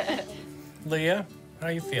 Leah, how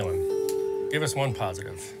you feeling? Give us one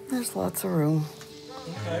positive. There's lots of room.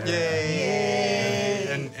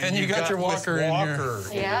 Yay! And you got your walker in here.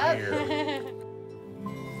 Yep.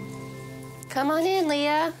 Come on in,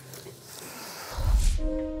 Leah.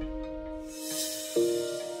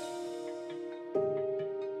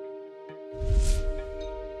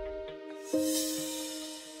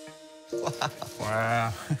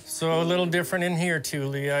 Wow. So a little different in here too,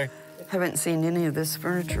 Leah. Haven't seen any of this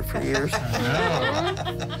furniture for years. No.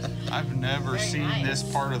 I've never seen this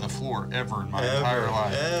part of the floor ever in my entire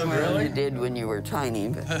life. Well, you did when you were tiny,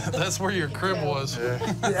 but... That's where your crib was.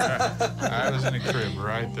 I was in a crib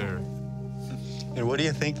right there. And what do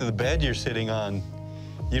you think of the bed you're sitting on?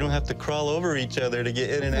 You don't have to crawl over each other to get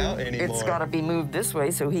in and out anymore. It's got to be moved this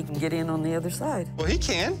way so he can get in on the other side. Well, he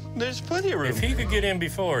can. There's plenty of room. If he could get in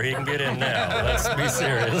before, he can get in now. Let's be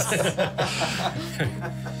serious.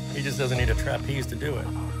 He just doesn't need a trapeze to do it.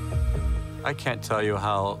 I can't tell you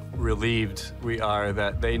how relieved we are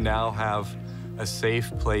that they now have a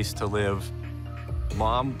safe place to live.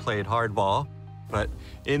 Mom played hardball, but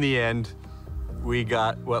in the end, we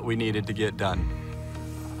got what we needed to get done.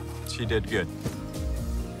 She did good.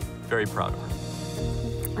 Very proud of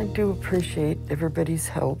her. I do appreciate everybody's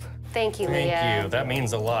help. Thank you, Leah. Thank you. That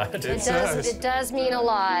means a lot. It does mean a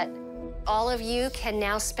lot. All of you can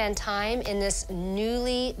now spend time in this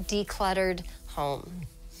newly decluttered home.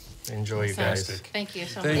 Enjoy, you guys. Thank you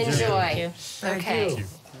so much. much. Enjoy. Thank you. Okay.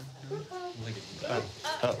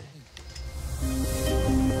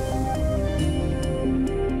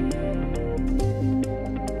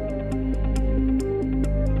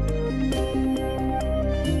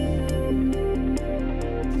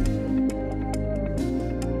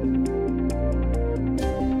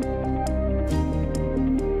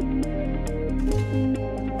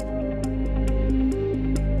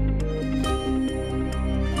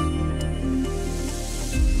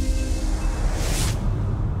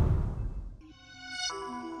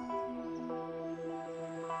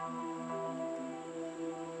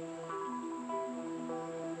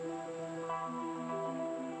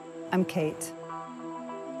 I'm Kate.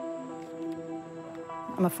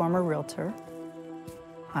 I'm a former realtor.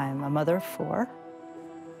 I'm a mother of 4.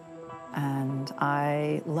 And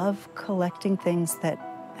I love collecting things that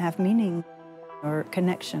have meaning or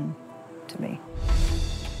connection to me.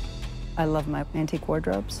 I love my antique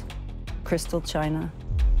wardrobes, crystal china,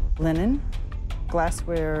 linen,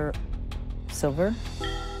 glassware, silver.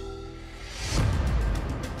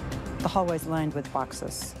 The hallway's lined with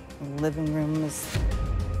boxes. The living room is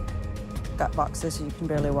got boxes you can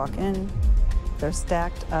barely walk in. They're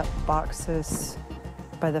stacked up boxes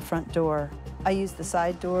by the front door. I use the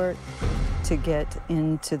side door to get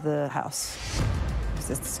into the house because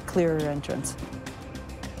it's a clearer entrance.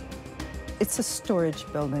 It's a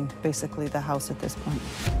storage building, basically, the house at this point.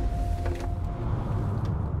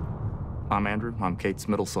 I'm Andrew. I'm Kate's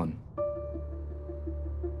middle son.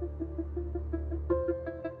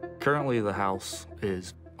 Currently, the house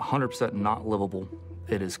is 100% not livable.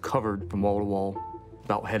 It is covered from wall to wall,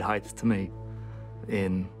 about head height to me,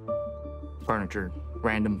 in furniture,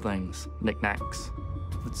 random things, knickknacks.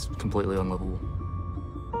 It's completely unlivable.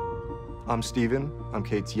 I'm Steven. I'm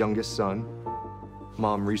Kate's youngest son.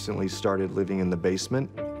 Mom recently started living in the basement.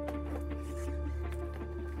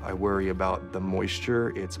 I worry about the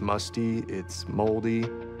moisture. It's musty, it's moldy.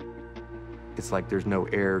 It's like there's no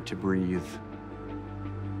air to breathe.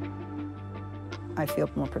 I feel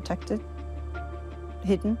more protected,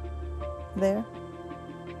 hidden there.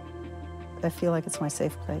 I feel like it's my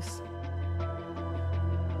safe place.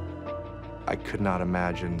 I could not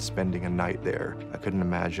imagine spending a night there. I couldn't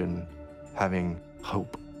imagine having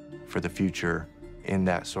hope for the future in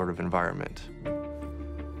that sort of environment.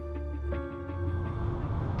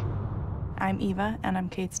 I'm Eva, and I'm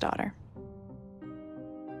Kate's daughter.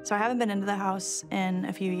 So I haven't been into the house in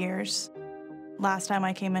a few years. Last time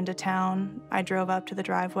I came into town, I drove up to the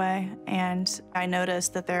driveway, and I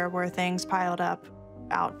noticed that there were things piled up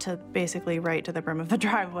out to basically right to the brim of the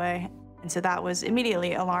driveway. And so that was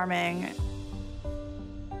immediately alarming.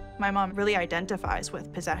 My mom really identifies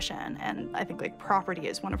with possession, and I think like property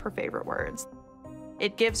is one of her favorite words.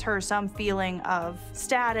 It gives her some feeling of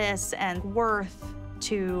status and worth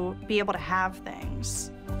to be able to have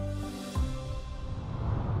things.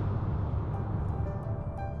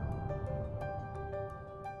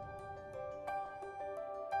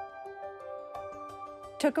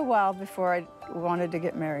 Took a while before I wanted to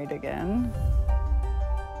get married again.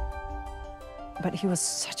 But he was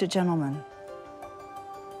such a gentleman,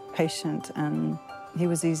 patient, and he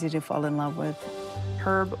was easy to fall in love with.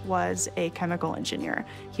 Herb was a chemical engineer.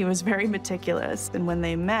 He was very meticulous, and when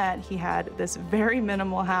they met, he had this very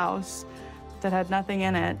minimal house that had nothing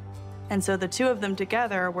in it. And so the two of them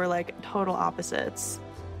together were like total opposites.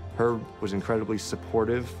 Herb was incredibly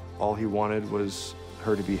supportive. All he wanted was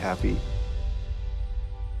her to be happy.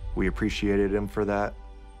 We appreciated him for that,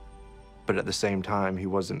 but at the same time, he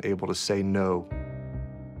wasn't able to say no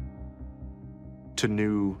to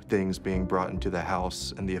new things being brought into the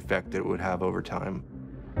house and the effect that it would have over time.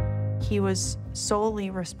 He was solely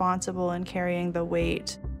responsible in carrying the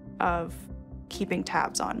weight of keeping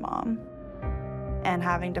tabs on Mom and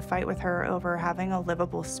having to fight with her over having a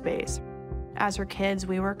livable space. As her kids,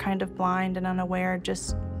 we were kind of blind and unaware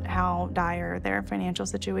just how dire their financial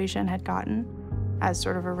situation had gotten as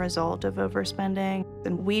sort of a result of overspending.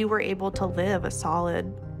 And we were able to live a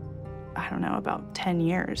solid, I don't know, about 10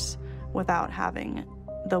 years without having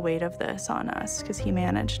the weight of this on us, because he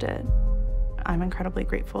managed it. I'm incredibly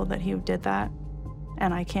grateful that he did that,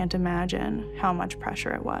 and I can't imagine how much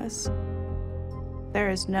pressure it was. There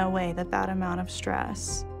is no way that that amount of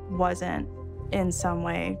stress wasn't in some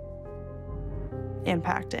way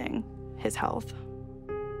impacting his health.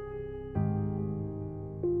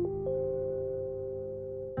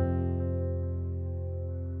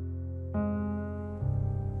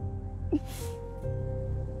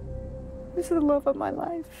 This is the love of my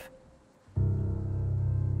life.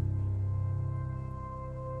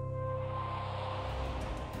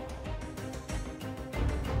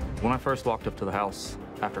 When I first walked up to the house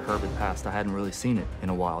after Herb had passed, I hadn't really seen it in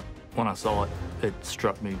a while. When I saw it, it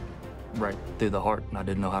struck me right through the heart, and I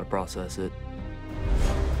didn't know how to process it.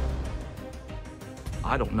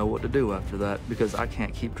 I don't know what to do after that, because I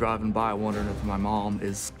can't keep driving by wondering if my mom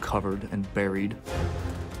is covered and buried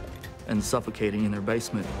and suffocating in their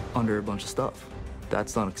basement under a bunch of stuff.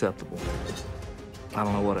 That's unacceptable. I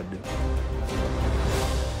don't know what I'd do.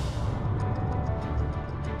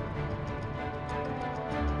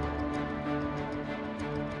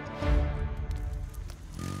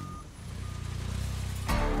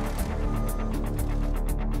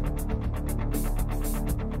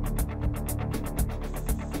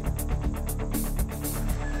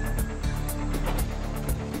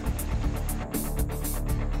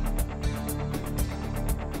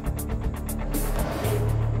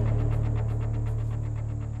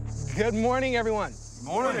 Good morning, everyone. Good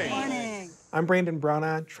morning. Good morning. I'm Brandon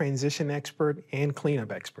Brana, transition expert and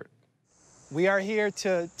cleanup expert. We are here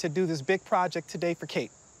to do this big project today for Kate.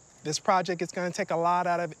 This project is going to take a lot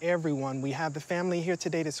out of everyone. We have the family here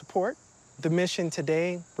today to support. The mission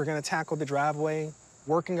today, we're going to tackle the driveway,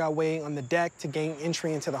 working our way on the deck to gain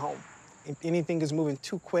entry into the home. If anything is moving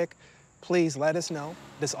too quick, please let us know.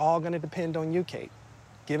 This is all going to depend on you, Kate,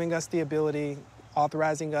 giving us the ability,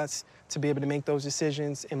 authorizing us to be able to make those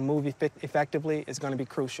decisions and move effectively is going to be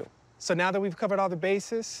crucial. So now that we've covered all the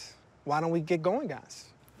bases, why don't we get going, guys?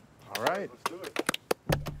 All right, let's do it.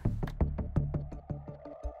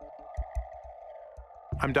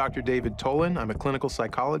 I'm Dr. David Tolan. I'm a clinical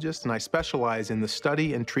psychologist, and I specialize in the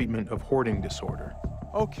study and treatment of hoarding disorder.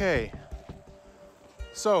 Okay.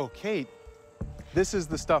 So, Kate, this is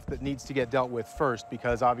the stuff that needs to get dealt with first,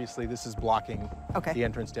 because obviously this is blocking the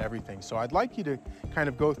entrance to everything. So I'd like you to kind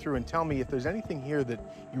of go through and tell me if there's anything here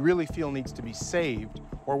that you really feel needs to be saved,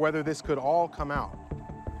 or whether this could all come out.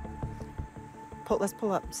 let's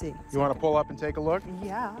pull up and see. You want to pull up and take a look?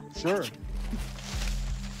 Yeah. Sure.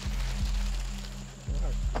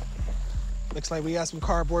 Looks like we got some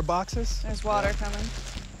cardboard boxes. There's water coming.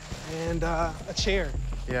 And a chair.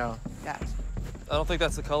 Yeah. Yeah. I don't think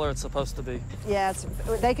that's the color it's supposed to be. Yeah,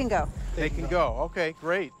 they can go. They can go. Okay,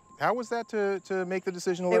 great. How was that to make the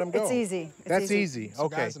decision to let them go? It's easy. That's easy. So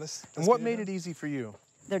Okay. guys, let's And what get made it easy for you?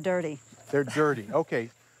 They're dirty. They're dirty. Okay.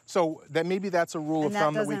 So that maybe that's a rule of And that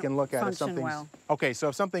thumb that we doesn't can look at if function something's well. Okay, so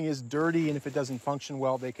if something is dirty and if it doesn't function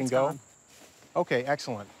well, they can It's go? gone. Okay,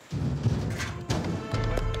 excellent.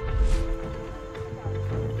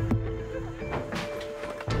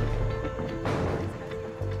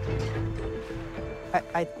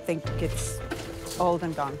 I think it's old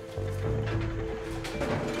and gone.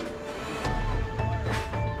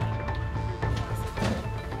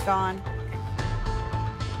 Gone.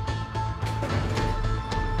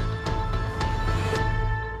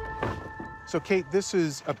 So Kate, this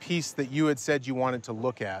is a piece that you had said you wanted to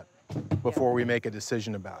look at before we make a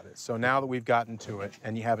decision about it. So now that we've gotten to it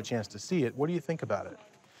and you have a chance to see it, what do you think about it?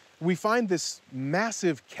 We find this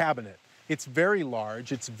massive cabinet. It's very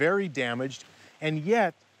large, it's very damaged, and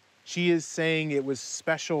yet she is saying it was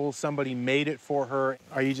special, somebody made it for her.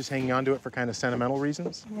 Are you just hanging on to it for kind of sentimental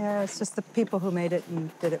reasons? Yeah, it's just the people who made it and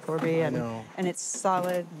did it for me, and it's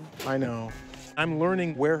solid. I know. I'm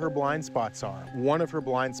learning where her blind spots are. One of her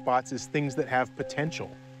blind spots is things that have potential.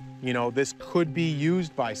 You know, this could be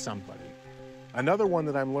used by somebody. Another one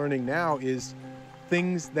that I'm learning now is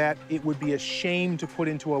things that it would be a shame to put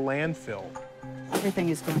into a landfill. Everything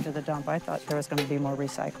is going to the dump. I thought there was going to be more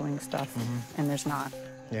recycling stuff, and there's not.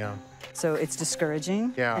 Yeah. So it's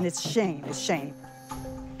discouraging, and it's shame. It's shame.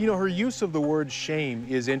 You know, her use of the word shame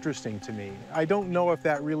is interesting to me. I don't know if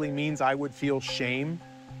that really means I would feel shame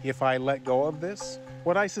if I let go of this.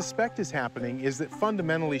 What I suspect is happening is that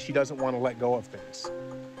fundamentally she doesn't want to let go of things.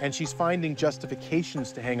 And she's finding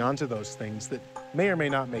justifications to hang on to those things that may or may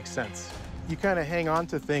not make sense. You kind of hang on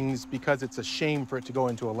to things because it's a shame for it to go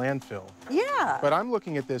into a landfill. Yeah. But I'm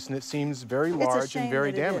looking at this and it seems very large and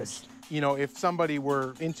very damaged. You know, if somebody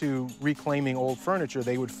were into reclaiming old furniture,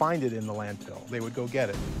 they would find it in the landfill. They would go get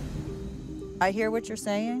it. I hear what you're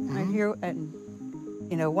saying. I hear, and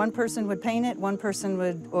you know, one person would paint it, one person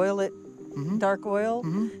would oil it, dark oil.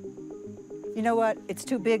 You know what? It's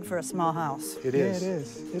too big for a small house. It is. Yeah, it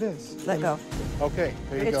is. It is. Let go. Okay,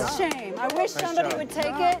 there you go. It's a shame. I wish Nice somebody job. would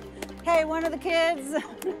take it. Hey, one of the kids.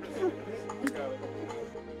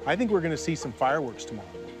 I think we're going to see some fireworks tomorrow.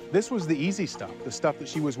 This was the easy stuff, the stuff that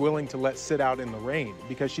she was willing to let sit out in the rain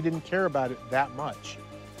because she didn't care about it that much.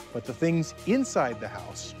 But the things inside the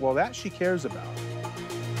house, well, that she cares about.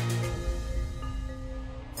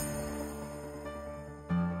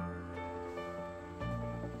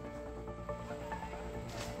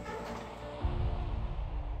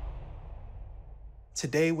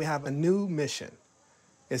 Today we have a new mission.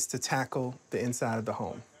 It's to tackle the inside of the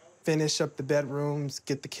home. Finish up the bedrooms,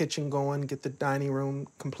 get the kitchen going, get the dining room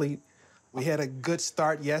complete. We had a good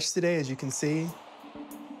start yesterday, as you can see.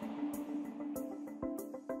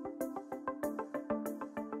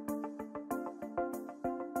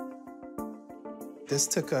 This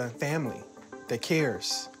took a family that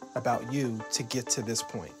cares about you to get to this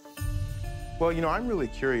point. Well, you know, I'm really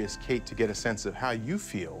curious, Kate, to get a sense of how you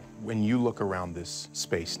feel when you look around this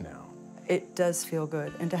space now. It does feel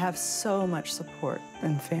good, and to have so much support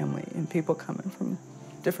and family and people coming from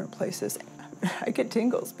different places, I get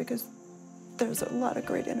tingles because there's a lot of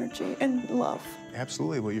great energy and love.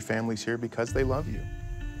 Absolutely. Well, your family's here because they love you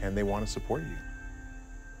and they want to support you.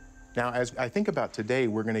 Now, as I think about today,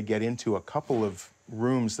 we're going to get into a couple of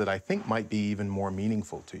rooms that I think might be even more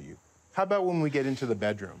meaningful to you. How about when we get into the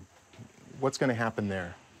bedroom? What's going to happen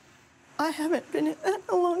there? I haven't been in that in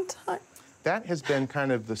a long time. That has been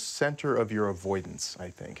kind of the center of your avoidance, I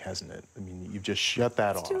think, hasn't it? I mean, you've just shut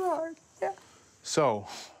that off. It's too hard, yeah. So,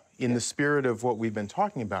 in the spirit of what we've been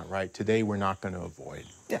talking about, right, today we're not going to avoid.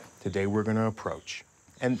 Yeah. Today we're going to approach.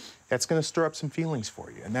 And that's going to stir up some feelings for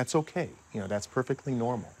you, and that's okay. You know, that's perfectly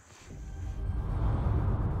normal.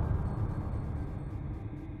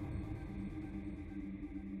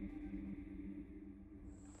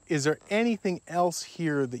 Is there anything else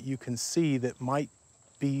here that you can see that might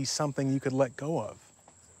be something you could let go of?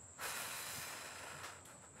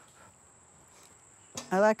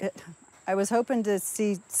 I like it. I was hoping to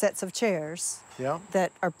see sets of chairs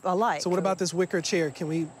that are alike. So what about this wicker chair? Can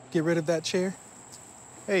we get rid of that chair?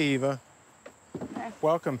 Hey, Eva. Hey.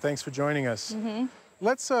 Welcome. Thanks for joining us. Mm-hmm.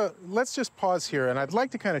 Let's just pause here, and I'd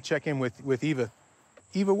like to kind of check in with Eva.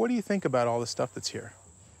 Eva, what do you think about all the stuff that's here?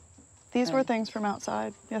 These were things from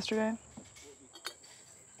outside yesterday.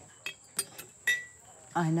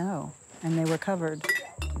 I know, and they were covered.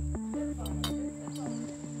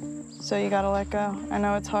 So you gotta let go. I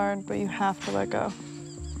know it's hard, but you have to let go.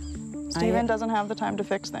 Steven doesn't have the time to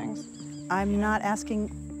fix things. I'm not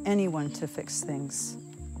asking anyone to fix things.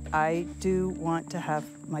 I do want to have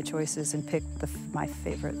my choices and pick my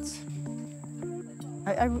favorites.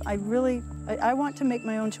 I really want to make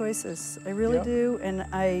my own choices. I really do, and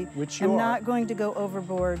I am not going to go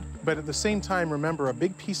overboard. But at the same time, remember, a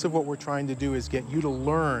big piece of what we're trying to do is get you to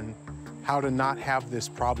learn how to not have this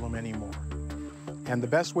problem anymore. And the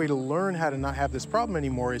best way to learn how to not have this problem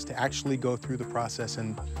anymore is to actually go through the process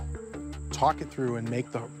and talk it through and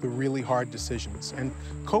make the really hard decisions and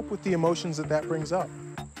cope with the emotions that brings up.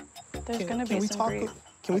 There's going to be some grief.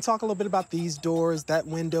 Can we talk a little bit about these doors, that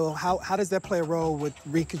window? How does that play a role with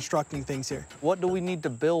reconstructing things here? What do we need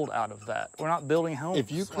to build out of that? We're not building homes.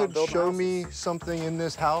 If you could show me something in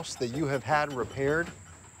this house that you have had repaired.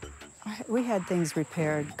 We had things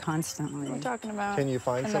repaired constantly. We're talking about Can you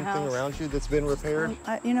find something around you that's been repaired?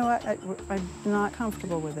 You know what? I'm not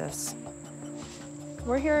comfortable with this.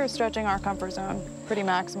 We're here stretching our comfort zone pretty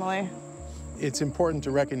maximally. It's important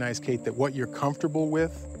to recognize, Kate, that what you're comfortable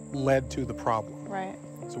with led to the problem. Right.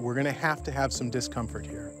 So we're going to have some discomfort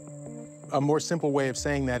here. A more simple way of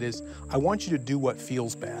saying that is, I want you to do what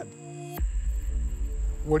feels bad.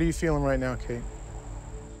 What are you feeling right now, Kate?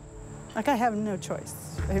 Like I have no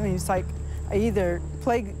choice. I mean, it's like I either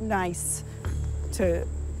play nice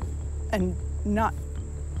and not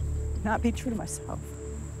be true to myself.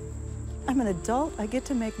 I'm an adult. I get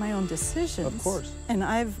to make my own decisions. Of course. And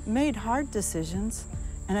I've made hard decisions,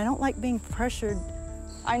 and I don't like being pressured.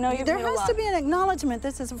 I know you've There made a has lot. to be an acknowledgement.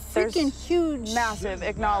 This is a freaking huge. Massive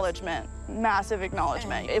acknowledgement. Massive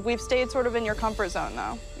acknowledgement. If we've stayed sort of in your comfort zone,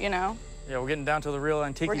 though, you know? Yeah, we're getting down to the real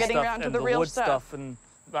antique We're getting stuff down to and the real wood stuff. and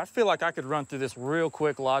I feel like I could run through this real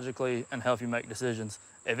quick logically and help you make decisions.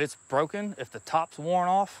 If it's broken, if the top's worn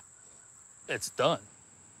off, it's done.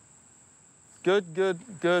 Good, good,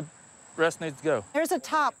 good. Rest needs to go. There's a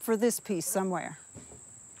top for this piece somewhere.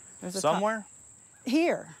 There's a Somewhere? Top.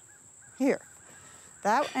 Here.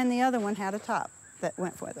 That and the other one had a top that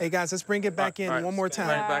went with it. Hey guys, let's bring it back in one more time.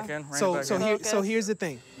 Bring it back in. So here's the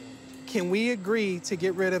thing. Can we agree to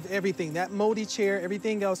get rid of everything, that moldy chair,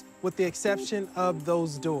 everything else, with the exception of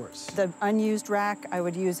those doors? The unused rack I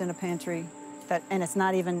would use in a pantry, and it's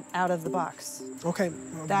not even out of the box. Okay.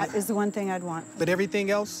 That is the one thing I'd want. But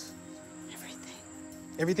everything else?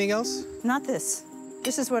 Everything else? Not this.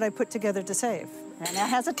 This is what I put together to save. And it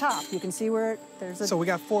has a top. You can see where there's a So we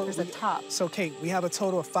got 4. There's a top. So Kate, we have a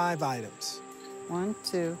total of 5 items. 1,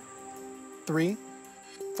 2, 3,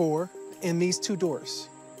 4, and these 2 doors.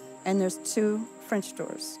 and there's 2 French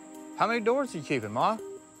doors. How many doors are you keeping, Ma?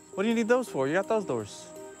 What do you need those for? You got those doors.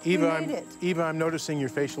 Eva, I'm noticing your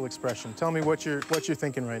facial expression. Tell me what you're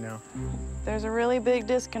thinking right now. There's a really big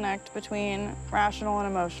disconnect between rational and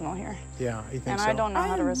emotional here. Yeah, you think and so? I don't know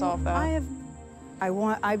how to resolve that.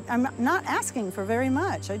 I'm not asking for very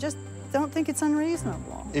much. I just don't think it's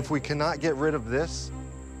unreasonable. If we cannot get rid of this,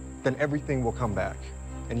 then everything will come back.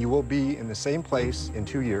 And you will be in the same place in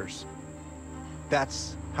 2 years.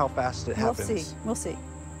 That's how fast it happens. We'll see.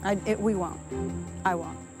 We won't. I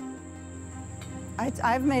won't.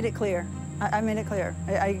 I've made it clear. I made it clear.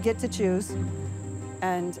 I get to choose.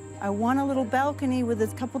 And I want a little balcony with a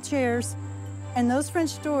couple chairs. And those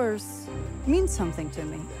French doors mean something to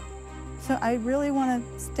me. So I really want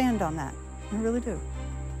to stand on that. I really do.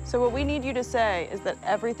 So what we need you to say is that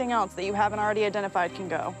everything else that you haven't already identified can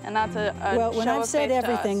go. And that's a well, when show I've of said faith to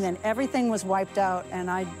everything, us. then everything was wiped out, and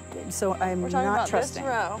so I'm We're talking not about trusting.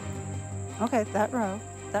 this row. Okay, that row.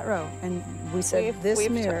 And we said this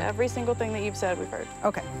mirror. Every single thing that you've said, we've heard.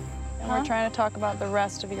 Okay. And we're trying to talk about the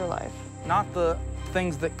rest of your life. Not the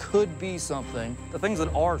things that could be something, the things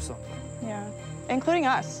that are something. Yeah, including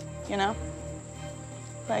us, you know?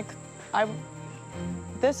 Like,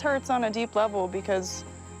 this hurts on a deep level because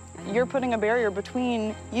you're putting a barrier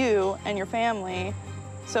between you and your family.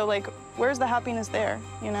 So, like, where's the happiness there,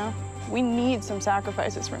 you know? We need some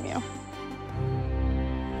sacrifices from you.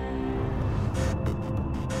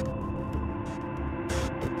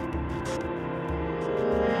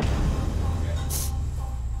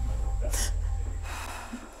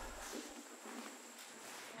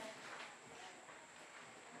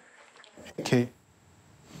 Kate.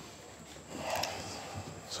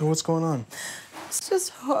 So what's going on? It's just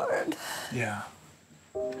hard. Yeah.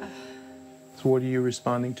 So what are you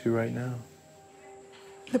responding to right now?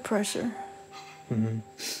 The pressure. Mm-hmm.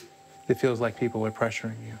 It feels like people are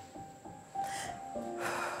pressuring you.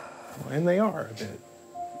 Well, and they are a bit.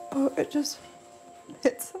 Oh, it just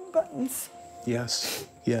hit some buttons. Yes,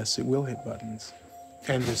 it will hit buttons.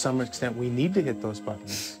 And to some extent, we need to hit those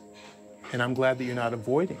buttons. And I'm glad that you're not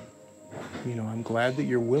avoiding. You know, I'm glad that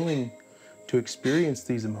you're willing to experience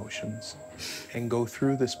these emotions and go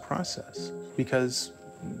through this process, because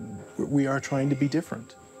we are trying to be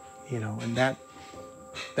different, you know, and that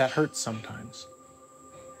hurts sometimes.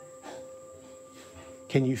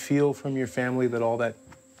 Can you feel from your family that all that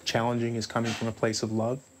challenging is coming from a place of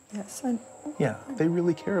love? Yes, Yeah, they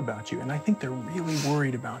really care about you, and I think they're really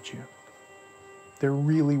worried about you. They're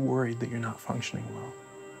really worried that you're not functioning well.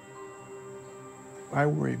 I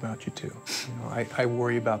worry about you too. You know, I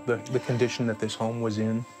worry about the condition that this home was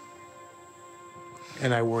in,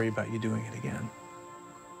 and I worry about you doing it again.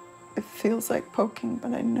 It feels like poking,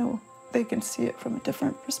 but I know they can see it from a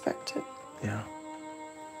different perspective. Yeah.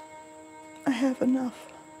 I have enough.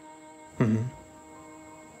 Mm-hmm.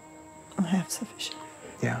 I have sufficient.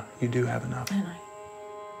 Yeah, you do have enough. And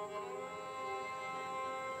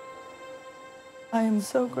I am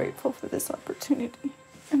so grateful for this opportunity,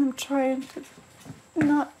 and I'm trying to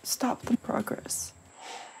not stop the progress.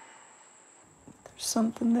 There's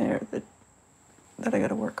something there that I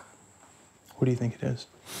gotta work on. What do you think it is?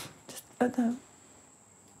 Just the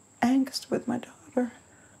angst with my daughter.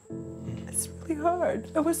 It's really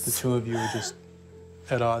hard. The two of you are just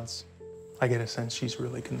at odds. I get a sense she's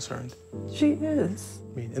really concerned. She is.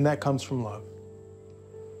 I mean, and that comes from love.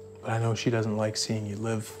 But I know she doesn't like seeing you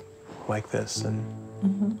live like this, and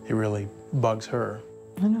it really bugs her.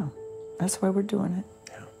 I know. That's why we're doing it.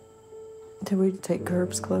 Yeah. Did we take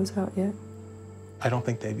Gerb's clothes out yet? I don't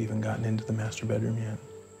think they've even gotten into the master bedroom yet.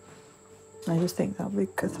 I just think that'll be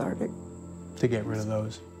cathartic. To get rid of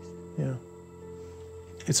those. Yeah.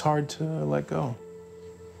 It's hard to let go.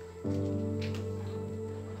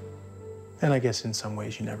 And I guess in some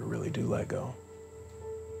ways you never really do let go.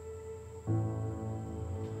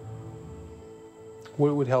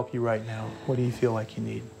 What would help you right now? What do you feel like you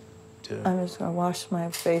need to... I'm just gonna wash my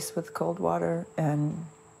face with cold water and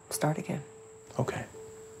start again. Okay.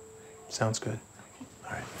 Sounds good.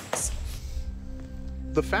 All right.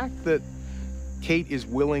 The fact that Kate is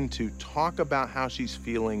willing to talk about how she's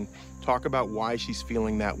feeling, talk about why she's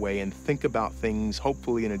feeling that way, and think about things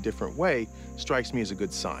hopefully in a different way strikes me as a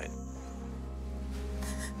good sign.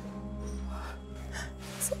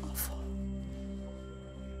 It's awful.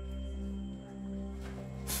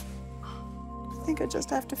 I think I just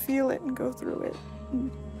have to feel it and go through it.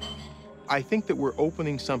 I think that we're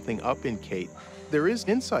opening something up in Kate. There is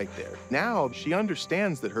insight there. Now she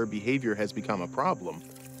understands that her behavior has become a problem,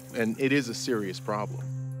 and it is a serious problem.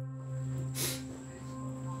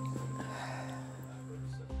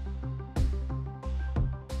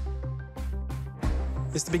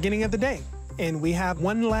 It's the beginning of the day, and we have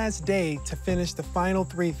one last day to finish the final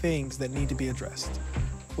 3 things that need to be addressed.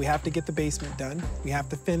 We have to get the basement done. We have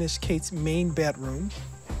to finish Kate's main bedroom.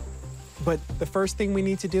 But the first thing we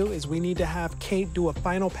need to do is we need to have Kate do a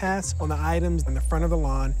final pass on the items in the front of the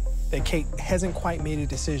lawn that Kate hasn't quite made a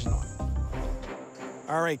decision on.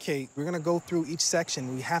 All right, Kate, we're gonna go through each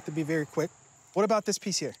section. We have to be very quick. What about this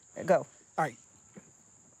piece here? Go. All right.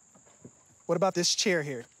 What about this chair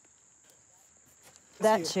here?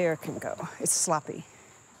 That chair can go. It's sloppy.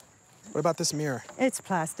 What about this mirror? It's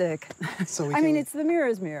plastic. So we I mean, can- it's the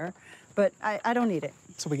mirror's mirror, but I don't need it.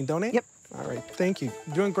 So we can donate? Yep. All right, thank you.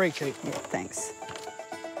 You're doing great, Kate. Yeah, thanks.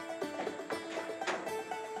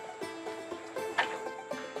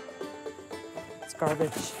 It's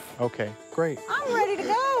garbage. Okay. Great. I'm ready to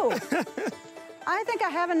go. I think I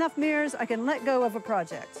have enough mirrors. I can let go of a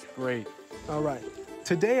project. Great. All right.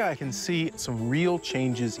 Today I can see some real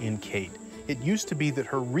changes in Kate. It used to be that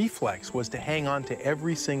her reflex was to hang on to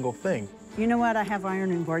every single thing. You know what? I have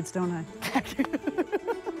ironing boards, don't I?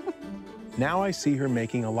 Now I see her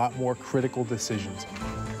making a lot more critical decisions.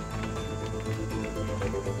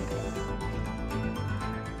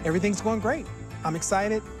 Everything's going great. I'm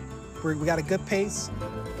excited. We got a good pace.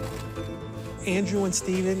 Andrew and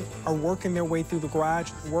Steven are working their way through the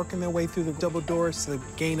garage, working their way through the double doors to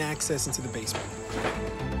gain access into the basement.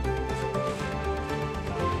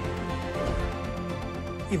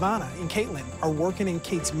 Ivana and Caitlin are working in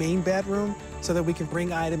Kate's main bedroom so that we can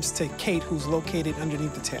bring items to Kate, who's located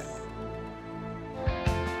underneath the tent.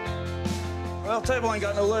 Well, table ain't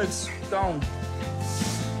got no legs. Gone.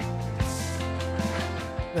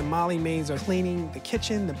 The Molly maids are cleaning the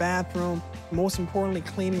kitchen, the bathroom, most importantly,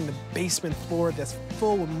 cleaning the basement floor that's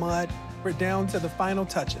full of mud. We're down to the final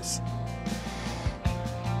touches.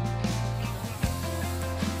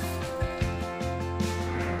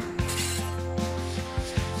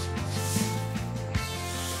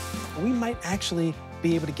 We might actually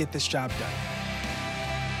be able to get this job done.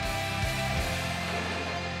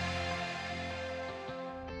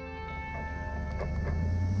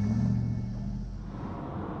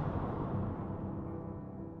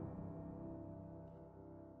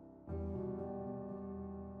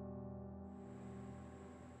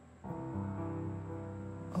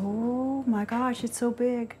 my gosh, it's so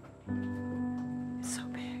big. So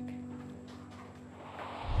big.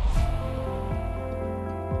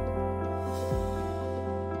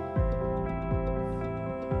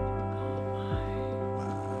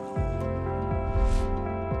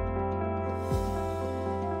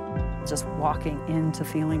 Just walking into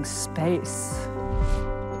feeling space.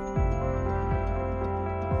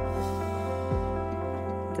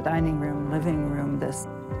 The dining room, living room, it's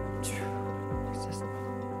just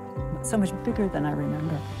so much bigger than I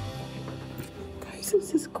remember. Guys,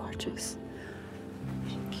 this is gorgeous.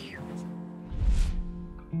 Thank you.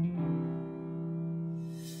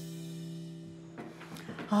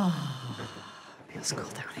 Oh, feels cool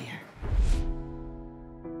down here.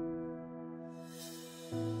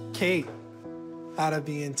 Kate, out of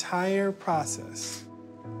the entire process,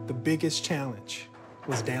 the biggest challenge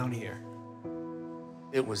was down here.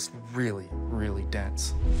 It was really, really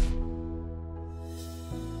dense.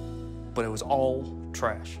 But it was all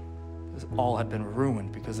trash. It all had been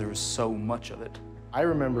ruined because there was so much of it. I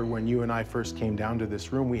remember when you and I first came down to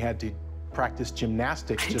this room, we had to practice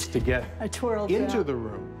gymnastics just to get into the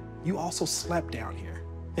room. You also slept down here.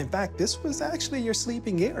 In fact, this was actually your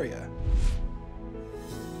sleeping area.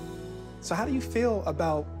 So how do you feel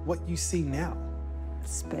about what you see now?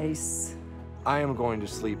 Space. I am going to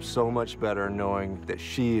sleep so much better knowing that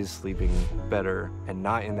she is sleeping better and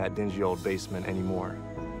not in that dingy old basement anymore.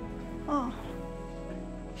 Oh,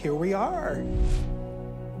 here we are.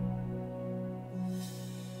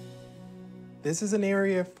 This is an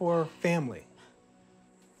area for family.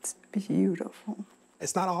 It's beautiful.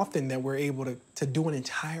 It's not often that we're able to do an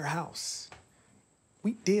entire house.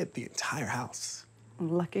 We did the entire house.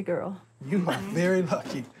 Lucky girl. You are very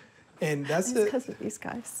lucky. And that's it. Because of these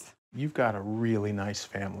guys. You've got a really nice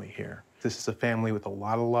family here. This is a family with a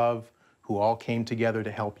lot of love who all came together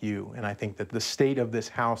to help you. And I think that the state of this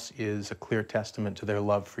house is a clear testament to their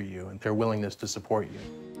love for you and their willingness to support you.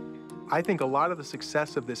 I think a lot of the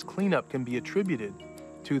success of this cleanup can be attributed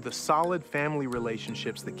to the solid family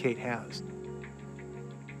relationships that Kate has.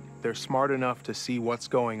 They're smart enough to see what's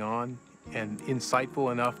going on and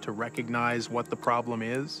insightful enough to recognize what the problem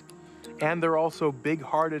is. And they're also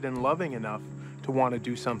big-hearted and loving enough to want to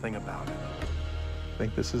do something about it. I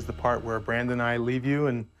think this is the part where Brandon and I leave you,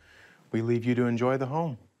 and we leave you to enjoy the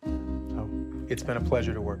home. So it's been a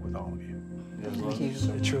pleasure to work with all of you. Thank you.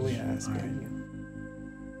 It truly has.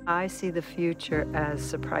 I see the future as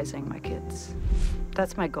surprising my kids.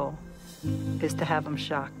 That's my goal, is to have them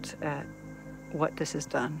shocked at what this has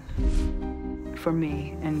done for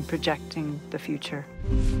me and projecting the future.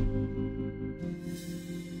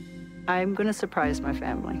 I'm going to surprise my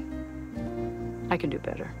family. I can do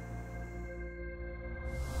better.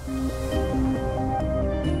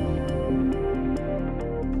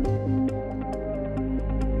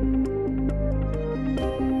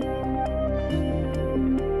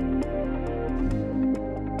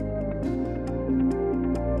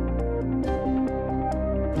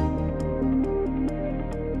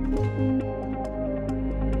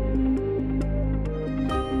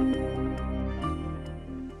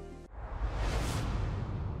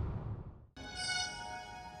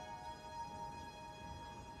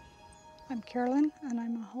 I'm Carolyn, and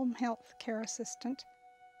I'm a home health care assistant.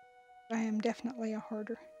 I am definitely a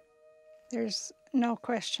hoarder. There's no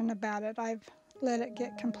question about it. I've let it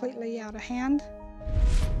get completely out of hand.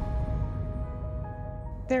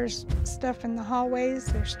 There's stuff in the hallways,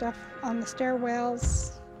 there's stuff on the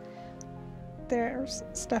stairwells, there's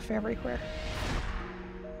stuff everywhere.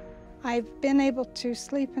 I've been able to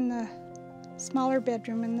sleep in the smaller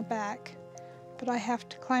bedroom in the back, but I have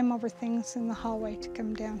to climb over things in the hallway to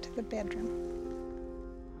come down to the bedroom.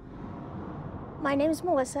 My name is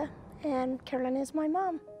Melissa, and Carolyn is my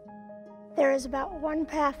mom. There is about one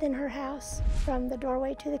path in her house from the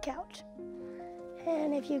doorway to the couch.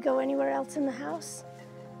 And if you go anywhere else in the house,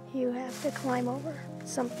 you have to climb over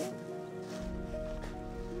something.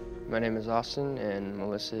 My name is Austin, and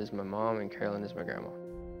Melissa is my mom, and Carolyn is my grandma.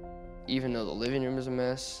 Even though the living room is a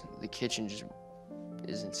mess, the kitchen just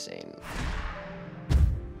is insane.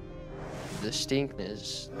 The stink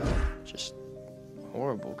is just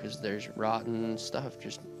horrible because there's rotten stuff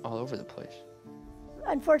just all over the place.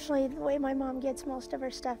 Unfortunately, the way my mom gets most of her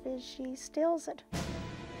stuff is she steals it.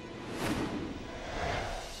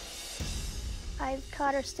 I've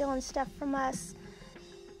caught her stealing stuff from us.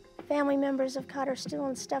 Family members have caught her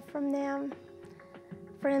stealing stuff from them.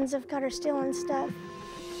 Friends have caught her stealing stuff.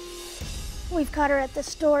 We've caught her at the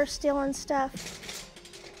store stealing stuff.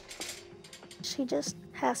 She just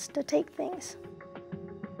has to take things.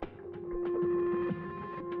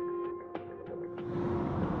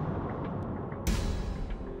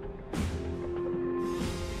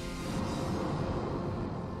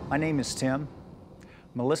 My name is Tim.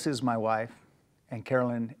 Melissa is my wife, and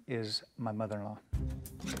Carolyn is my mother-in-law.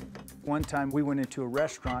 One time we went into a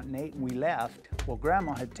restaurant and ate and we left. Well,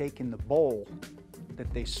 Grandma had taken the bowl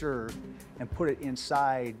that they served and put it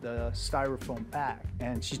inside the styrofoam pack.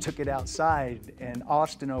 And she took it outside and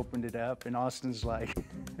Austin opened it up and Austin's like,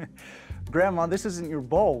 Grandma, this isn't your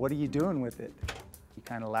bowl. What are you doing with it? We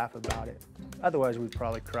kind of laugh about it. Otherwise, we'd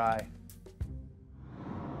probably cry.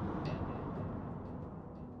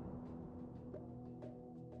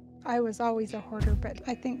 I was always a hoarder, but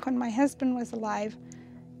I think when my husband was alive,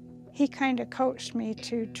 he kind of coached me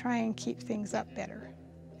to try and keep things up better.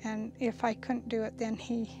 And if I couldn't do it, then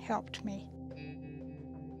he helped me.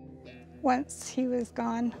 Once he was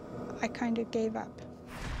gone, I kind of gave up.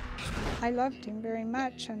 I loved him very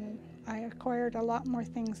much, and I acquired a lot more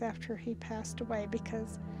things after he passed away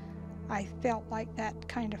because I felt like that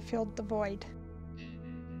kind of filled the void.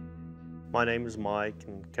 My name is Mike,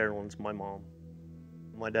 and Carolyn's my mom.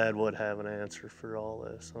 My dad would have an answer for all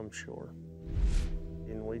this, I'm sure.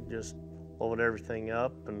 And we just load everything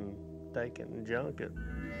up and take it and junk it.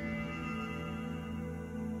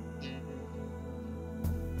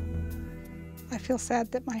 I feel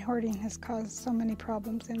sad that my hoarding has caused so many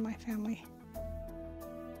problems in my family.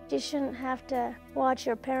 You shouldn't have to watch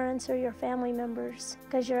your parents or your family members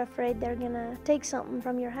because you're afraid they're gonna take something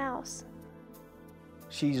from your house.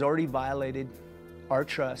 She's already violated our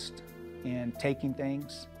trust in taking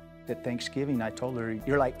things. At Thanksgiving, I told her,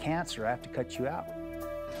 you're like cancer, I have to cut you out.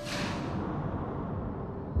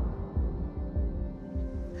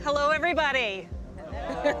 Hello, everybody.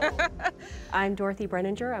 I'm Dorothy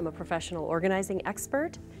Brenninger. I'm a professional organizing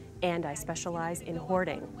expert, and I specialize in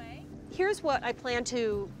hoarding. Here's what I plan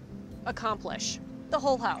to accomplish. The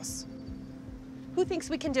whole house. Who thinks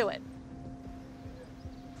we can do it?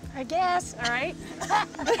 I guess. All right.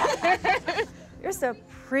 There's a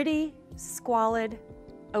pretty squalid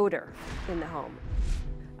odor in the home.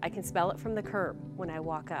 I can smell it from the curb when I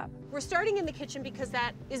walk up. We're starting in the kitchen because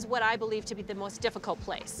that is what I believe to be the most difficult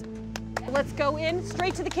place. Let's go in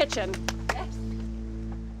straight to the kitchen.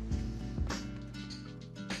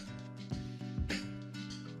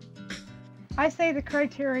 I say the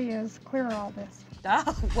criteria is clear all this.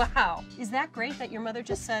 Oh, wow. Is that great that your mother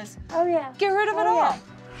just says, oh yeah, get rid of it oh, all? Yeah.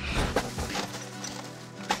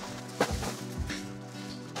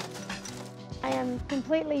 I am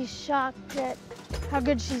completely shocked at how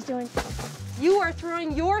good she's doing. You are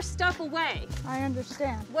throwing your stuff away. I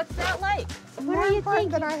understand. What's that like? What are you thinking?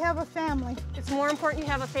 That I have a family. It's more important you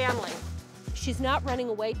have a family. She's not running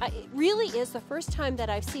away. It really is the first time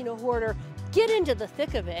that I've seen a hoarder get into the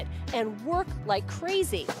thick of it and work like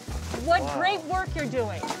crazy. What great work you're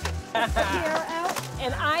doing.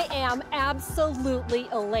 And I am absolutely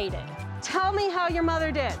elated. Tell me how your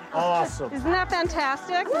mother did. Awesome. Isn't that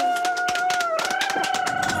fantastic?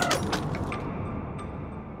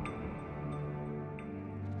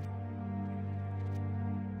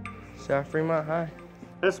 South Fremont High.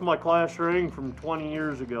 This is my class ring from 20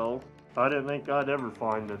 years ago. I didn't think I'd ever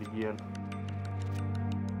find it again.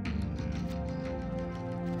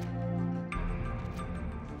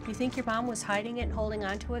 You think your mom was hiding it and holding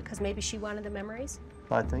on to it because maybe she wanted the memories?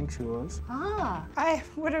 I think she was. Ah. I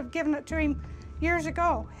would have given it to him years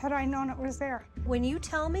ago had I known it was there. When you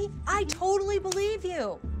tell me, I totally believe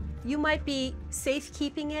you. You might be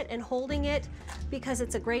safekeeping it and holding it because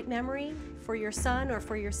it's a great memory for your son or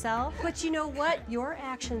for yourself. But you know what? Your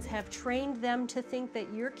actions have trained them to think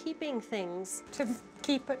that you're keeping things. To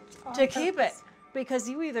keep it. To keep it. Because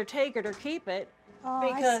you either take it or keep it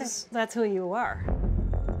because that's who you are.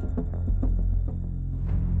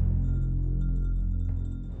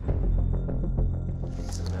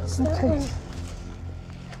 Okay.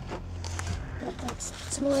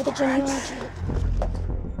 That's more of the genealogy.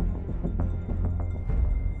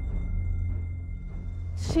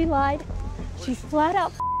 She lied. She flat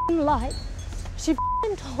out lied. She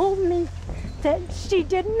told me that she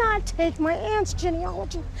did not take my aunt's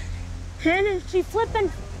genealogy. And she flipping,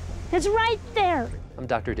 it's right there. I'm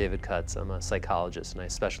Dr. David Cutts. I'm a psychologist and I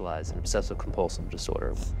specialize in obsessive compulsive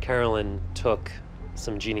disorder. Carolyn took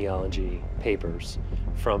some genealogy papers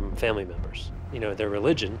from family members. You know, their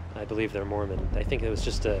religion, I believe they're Mormon. I think it was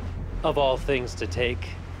just of all things to take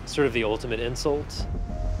sort of the ultimate insult.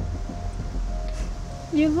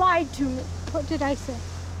 You lied to me. What did I say?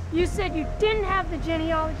 You said you didn't have the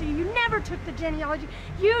genealogy. You never took the genealogy.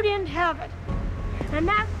 You didn't have it. And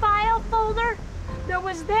that file folder that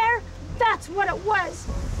was there, that's what it was.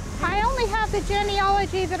 I only have the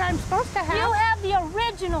genealogy that I'm supposed to have. You have the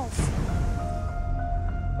originals.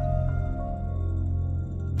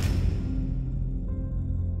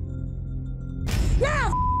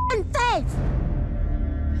 Yeah, face.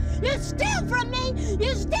 You steal from me,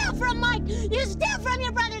 you steal from Mike, you steal from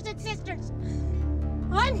your brothers and sisters.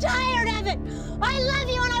 I'm tired of it. I love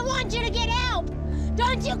you and I want you to get help.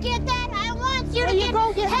 Don't you get that? I want you to get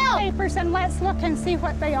help. Go get the papers and let's look and see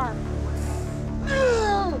what they are.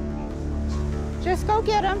 Just go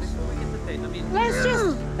get them.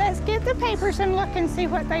 Let's get the papers and look and see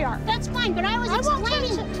what they are. That's fine, but I was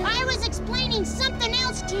explaining something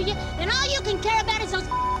else to you, and all you can care about is those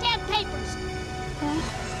damn papers.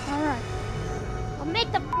 All right. I'll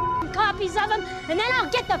make the copies of them, and then I'll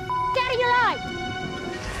get the out of your eye.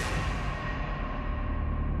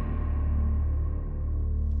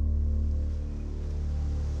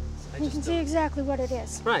 You can see exactly what it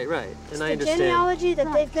is. Right. It's And I the understand. genealogy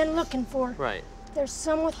that they've been looking for. Right. There's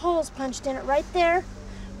some with holes punched in it right there,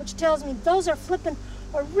 which tells me those are flippin'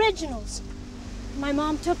 originals. My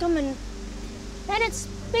mom took them and it's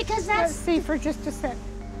because that's... Let's see for just a sec.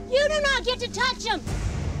 You do not get to touch them.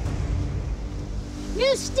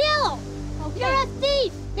 You steal. Okay. You're a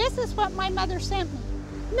thief. This is what my mother sent me.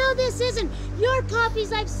 No, this isn't. Your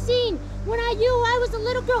copies I've seen. When I was a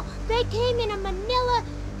little girl, they came in a manila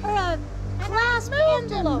or a clasp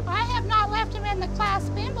envelope. I have not left them in the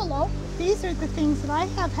clasp envelope. These are the things that I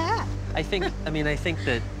have had. I think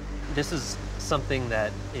that this is something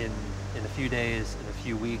that in a few days, in a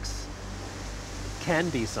few weeks, can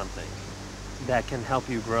be something that can help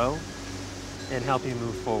you grow and help you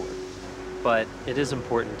move forward. But it is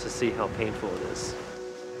important to see how painful it is.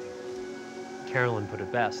 Carolyn put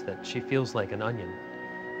it best, that she feels like an onion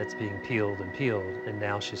that's being peeled, and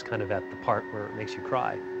now she's kind of at the part where it makes you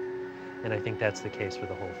cry. And I think that's the case for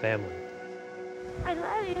the whole family. I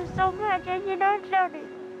love you so much, and you don't know it.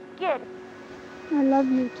 Get it. I love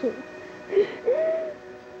you too.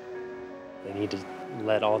 They need to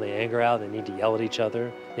let all the anger out, they need to yell at each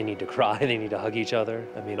other, they need to cry, they need to hug each other.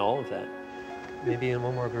 I mean, all of that. Maybe in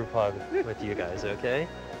one more group hug with you guys, okay?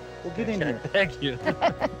 We'll get in here. Thank you.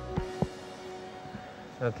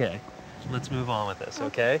 Okay, let's move on with this,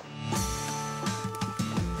 okay?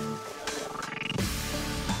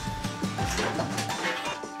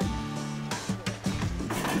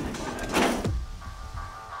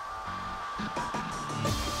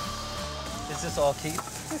 Is this all keep?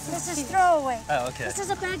 This is throwaway. Oh, okay. This is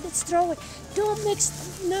a bag that's throwaway. Don't mix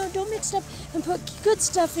stuff and put good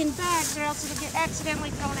stuff in bags or else it'll get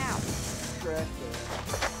accidentally thrown out.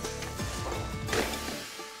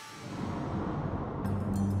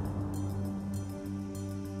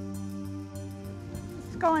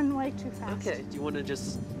 It's going way too fast. Okay, do you want to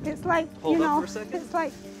just It's like, hold you up know, for a second? it's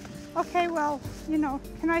like, okay, well, you know,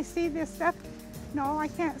 can I see this stuff? No, I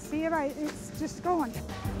can't see it. It's just going.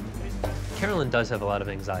 Carolyn does have a lot of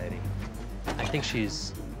anxiety. I think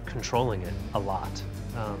she's controlling it a lot.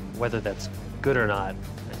 Whether that's good or not,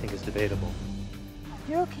 I think is debatable.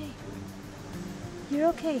 You're okay. You're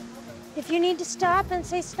okay. If you need to stop and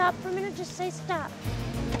say stop for a minute, just say stop.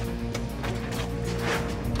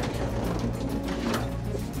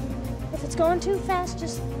 If it's going too fast,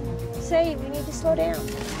 just say we need to slow down.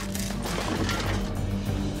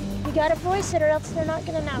 You gotta voice it or else they're not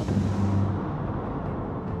gonna know.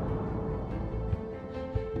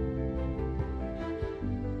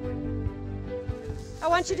 I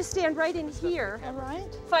want you to stand right in here. All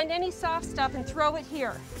right. Find any soft stuff and throw it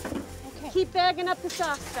here. Okay. Keep bagging up the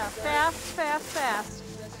soft stuff. Fast, fast, fast.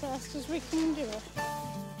 As fast as we can do it.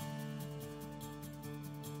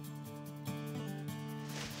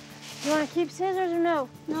 You wanna keep scissors or no?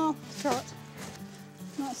 No, throw it.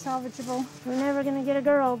 Not salvageable. We're never gonna get a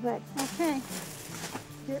girl, but... Okay.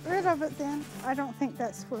 Get rid of it then. I don't think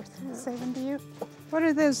that's worth saving, do you? What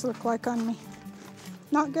do those look like on me?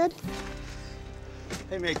 Not good?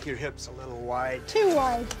 They make your hips a little wide. Too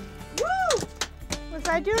wide. Woo! Was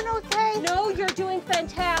I doing okay? No, you're doing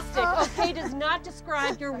fantastic. Okay does not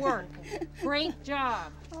describe your work. Great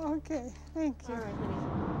job. Okay, thank you. All right, honey.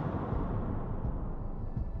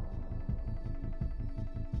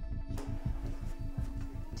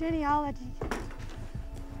 Genealogy.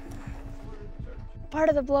 Part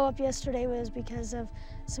of the blow up yesterday was because of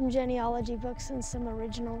some genealogy books and some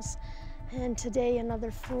originals. And today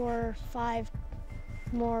another 4 or 5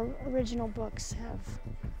 more original books have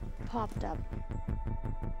popped up.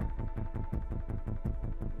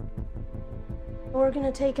 We're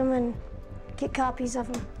gonna take them and get copies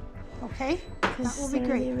of them. Okay, that will be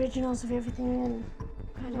great. The originals of everything and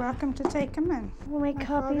You're welcome to take them in. we'll make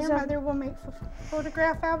copies of Mother will make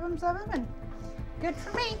photograph albums of them, and good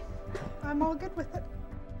for me. I'm all good with it.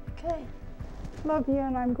 Okay. Love you,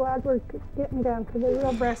 and I'm glad we're getting down to the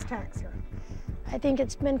real brass tacks here. I think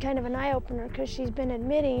it's been kind of an eye-opener because she's been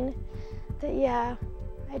admitting that, yeah,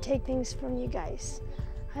 I take things from you guys.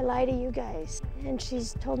 I lie to you guys. And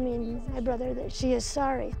she's told me and my brother that she is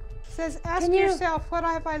sorry. It says, ask yourself, what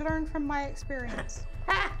have I learned from my experience?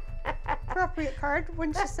 Appropriate card,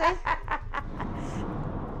 wouldn't you say?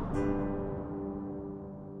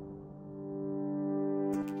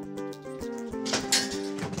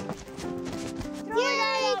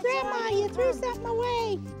 Yay, Grandma, you threw something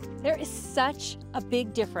away. There is such a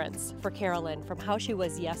big difference for Carolyn from how she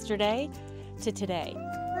was yesterday to today.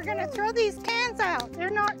 We're gonna throw these cans out. They're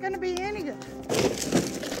not gonna be any good.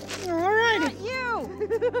 All righty. You!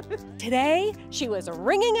 Today, she was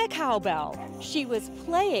ringing a cowbell. She was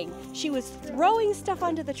playing. She was throwing stuff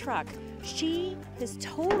onto the truck. She has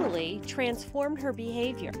totally transformed her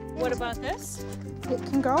behavior. What about this? It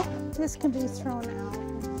can go. This can be thrown out.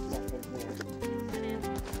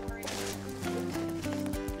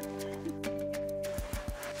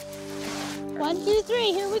 1, 2,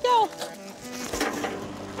 3, here we go.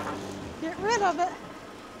 Get rid of it.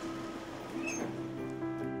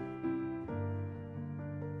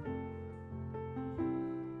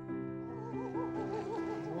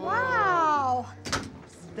 Wow.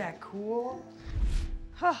 Isn't that cool?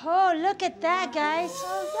 Oh, look at that, guys.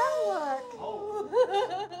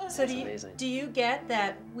 So do you get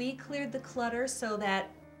that we cleared the clutter so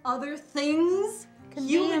that other things,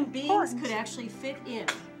 human beings, could actually fit in?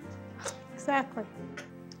 Exactly.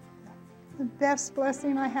 The best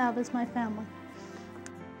blessing I have is my family.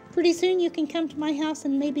 Pretty soon you can come to my house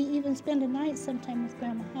and maybe even spend a night sometime with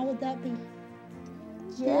Grandma. How would that be?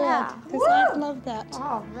 Yeah. Because I love that.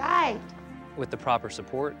 All right. With the proper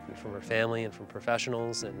support from her family and from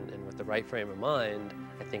professionals and with the right frame of mind,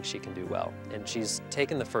 I think she can do well. And she's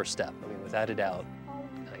taken the first step. I mean, without a doubt,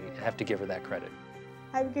 I have to give her that credit.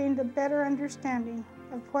 I've gained a better understanding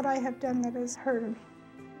of what I have done that has hurt her.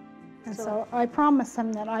 And so I promise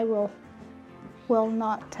them that I will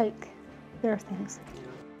not take their things.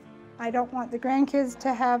 I don't want the grandkids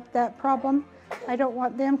to have that problem. I don't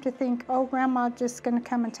want them to think, oh, Grandma's just going to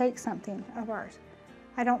come and take something of ours.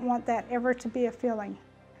 I don't want that ever to be a feeling.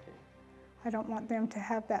 I don't want them to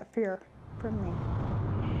have that fear from me.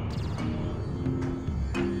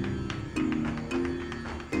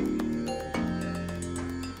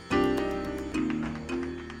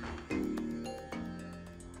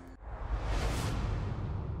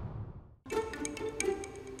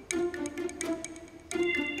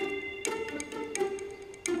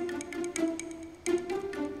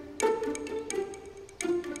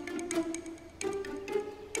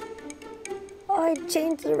 I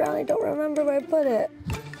changed it around. I don't remember where I put it.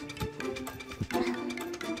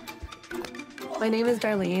 My name is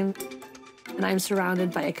Darlene, and I'm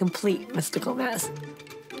surrounded by a complete mystical mess.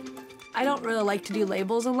 I don't really like to do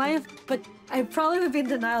labels in life, but I probably would be in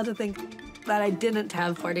denial to think that I didn't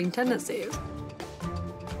have hoarding tendencies.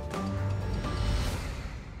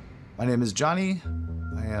 My name is Johnny.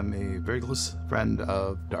 I am a very close friend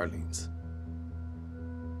of Darlene's.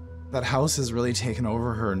 That house has really taken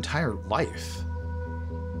over her entire life.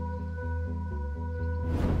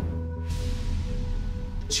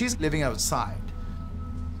 She's living outside.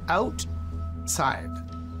 Outside.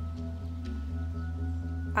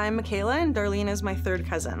 I'm Michaela, and Darlene is my third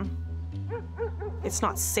cousin. It's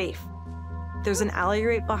not safe. There's an alley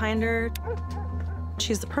right behind her.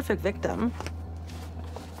 She's the perfect victim.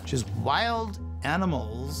 She has wild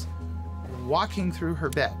animals walking through her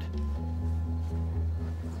bed.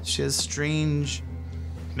 She has strange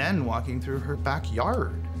men walking through her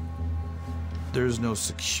backyard. There's no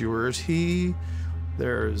security.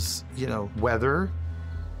 There's, weather.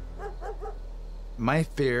 My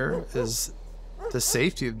fear is the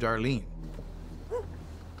safety of Darlene.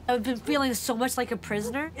 I've been feeling so much like a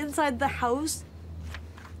prisoner inside the house.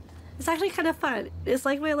 It's actually kind of fun. It's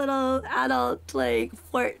like my little adult,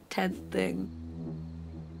 fort tent thing.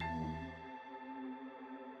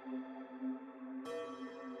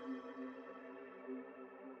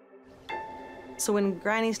 So when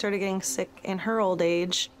Granny started getting sick in her old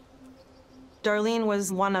age, Darlene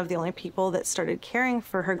was one of the only people that started caring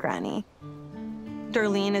for her Granny.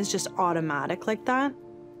 Darlene is just automatic like that.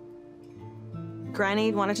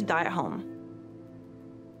 Granny wanted to die at home.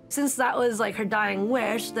 Since that was her dying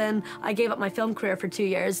wish, then I gave up my film career for 2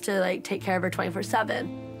 years to take care of her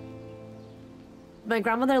 24/7. My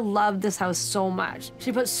grandmother loved this house so much.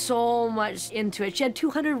 She put so much into it. She had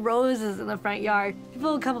 200 roses in the front yard.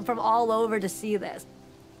 People would come from all over to see this.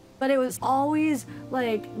 But it was always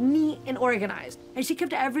neat and organized. And she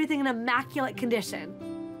kept everything in immaculate condition.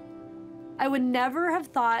 I would never have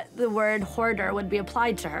thought the word hoarder would be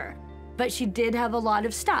applied to her, but she did have a lot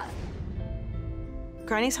of stuff.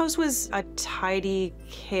 Granny's house was a tidy,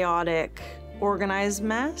 chaotic, organized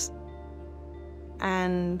mess.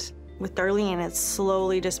 And with Darlene, it's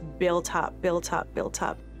slowly just built up, built up, built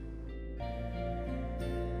up.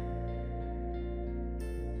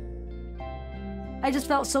 I just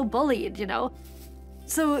felt so bullied, you know?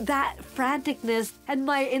 So that franticness and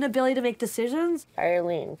my inability to make decisions.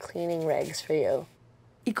 Darlene, cleaning regs for you.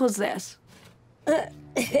 Equals this.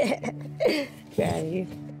 Granny,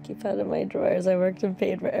 keep out of my drawers. I worked and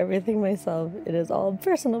paid for everything myself. It is all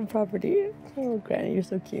personal property. Oh, Granny, you're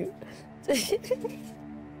so cute.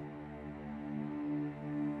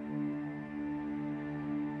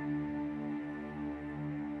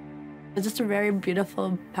 It's just a very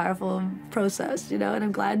beautiful, powerful process, you know, and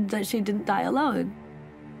I'm glad that she didn't die alone.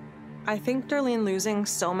 I think Darlene losing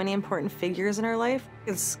so many important figures in her life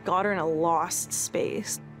has got her in a lost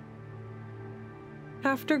space.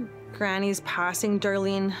 After Granny's passing,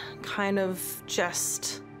 Darlene kind of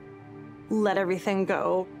just let everything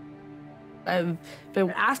go. I've been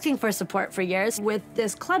asking for support for years with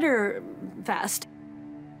this clutter fest.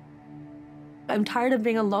 I'm tired of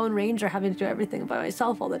being a lone ranger, having to do everything by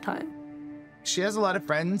myself all the time. She has a lot of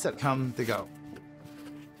friends that come to go.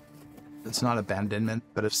 It's not abandonment,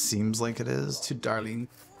 but it seems like it is to Darlene.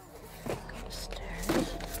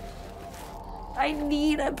 I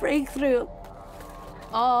need a breakthrough.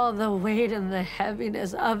 All the weight and the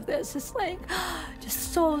heaviness of this is like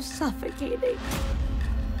just so suffocating.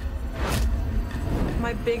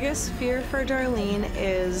 My biggest fear for Darlene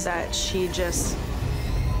is that she just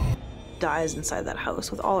dies inside that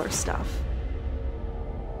house with all her stuff.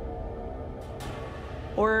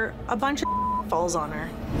 Or a bunch of falls on her.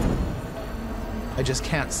 I just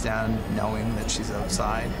can't stand knowing that she's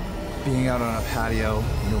outside. Being out on a patio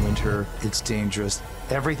in the winter, it's dangerous.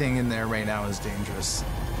 Everything in there right now is dangerous.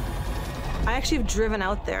 I actually have driven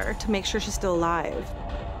out there to make sure she's still alive.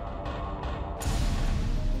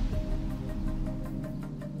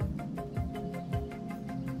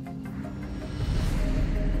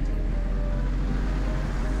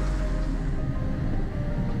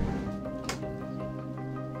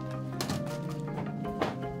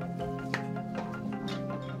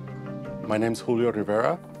 My name's Julio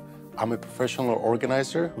Rivera. I'm a professional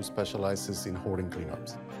organizer who specializes in hoarding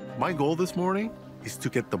cleanups. My goal this morning is to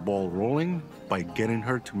get the ball rolling by getting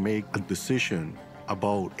her to make a decision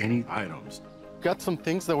about any items. Got some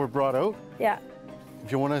things that were brought out. Yeah.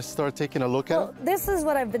 If you want to start taking a look at it. This is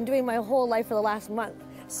what I've been doing my whole life for the last month.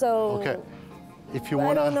 So Okay. If you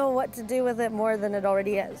want I don't to, know what to do with it more than it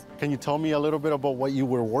already is. can you tell me a little bit about what you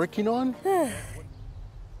were working on?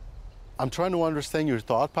 I'm trying to understand your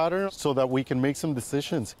thought pattern so that we can make some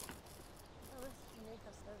decisions.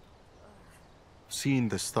 Seeing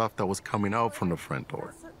the stuff that was coming out from the front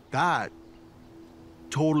door, that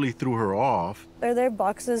totally threw her off. Are there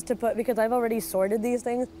boxes to put, because I've already sorted these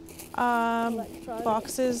things?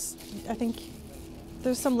 Boxes, I think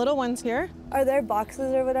there's some little ones here. Are there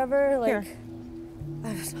boxes or whatever? Like, Here.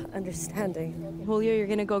 I'm just not understanding. Julio, you're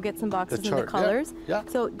gonna go get some boxes The and the chart, colors. yeah.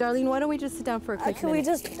 So, Darlene, why don't we just sit down for a quick Can we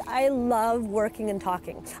minute? I love working and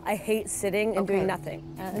talking. I hate sitting and doing nothing.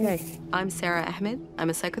 Okay. I'm Sarah Ahmed. I'm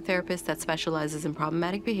a psychotherapist that specializes in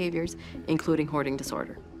problematic behaviors, including hoarding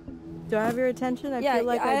disorder. Do I have your attention? I Yeah, feel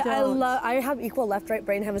like I don't. I have equal left-right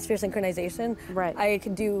brain hemisphere synchronization. Right. I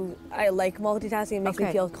like multitasking. It makes me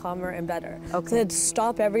Okay. feel calmer and better. Okay. To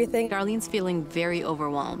stop everything. Darlene's feeling very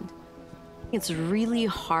overwhelmed. It's really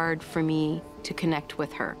hard for me to connect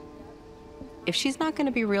with her. If she's not going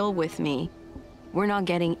to be real with me, we're not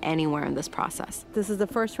getting anywhere in this process. This is the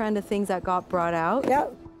first round of things that got brought out.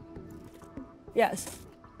 Yep. Yes.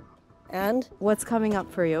 And? What's coming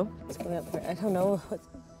up for you? What's coming up for I don't know.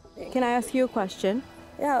 Can I ask you a question?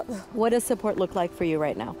 Yeah. What does support look like for you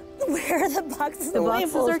right now? Where are the boxes? The and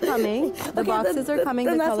boxes labels? are coming. The Okay, boxes then- are coming.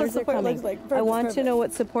 then The that's what colors are support coming. looks like. I Perfect, want to perfect. know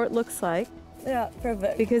what support looks like. Yeah,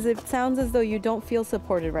 perfect. Because it sounds as though you don't feel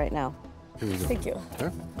supported right now. Here we go. Thank you. Okay.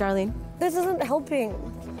 Darlene? This isn't helping.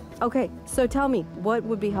 Okay, so tell me, what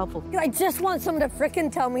would be helpful? I just want someone to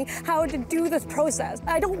frickin' tell me how to do this process.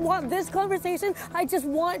 I don't want this conversation. I just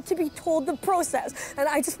want to be told the process. And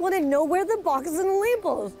I just want to know where the boxes and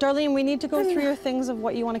labels. Darlene, we need to go through your things of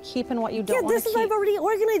what you want to keep and what you don't want to this keep. is, I've already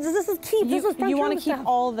organized. This is keep. This is You want to keep stuff.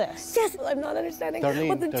 all this. Yes, I'm not understanding Darlene,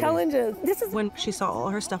 what the Darlene. challenge is. This is When she saw all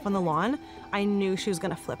her stuff on the lawn, I knew she was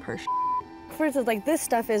gonna flip her. For instance, like this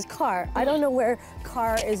stuff is car. I don't know where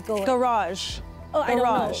car is going. Garage. Oh, I don't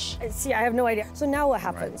Garage. know. See, I have no idea. So now what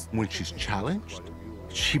happens? When she's challenged,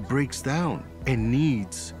 she breaks down and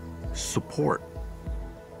needs support.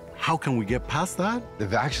 How can we get past that?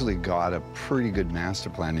 They've actually got a pretty good master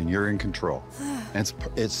plan and you're in control. And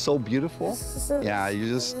it's so beautiful. Yeah, you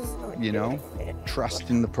just, you know, trust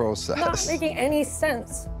in the process. Not making any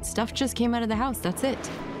sense. Stuff just came out of the house, that's it.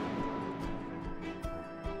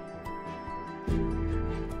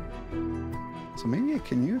 So maybe,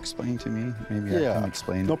 can you explain to me? Maybe I can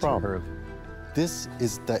explain no it problem. to her. This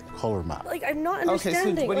is that color map. Like, I'm not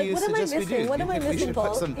understanding. Okay, so what do you what am I suggest we do? missing? What am I missing,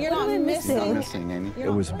 Paul? You're not missing. You're not missing any. It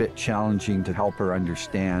was a bit challenging to help her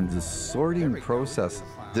understand the sorting process.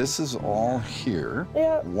 This is all here.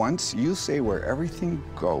 Yeah. Once you say where everything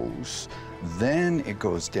goes, then it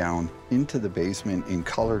goes down into the basement in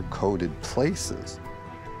color-coded places.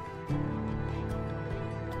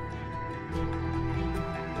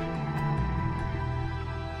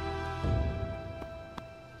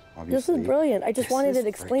 This is brilliant. I just wanted it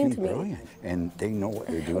explained to me. Brilliant. And they know what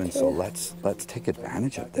they're doing, so let's take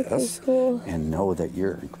advantage of this cool. and know that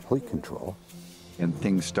you're in complete control. And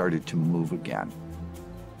things started to move again.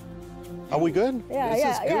 Are we good?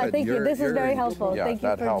 Yeah, thank you. This is very helpful. Thank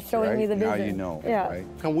you for showing me the vision. Now you know, yeah. right?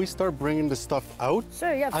 Can we start bringing the stuff out?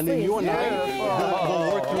 Sure, yeah, And then you and I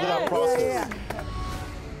will work through that process. Yeah.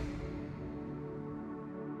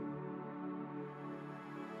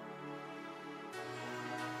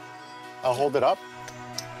 I'll hold it up.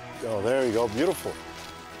 Oh, there you go. Beautiful.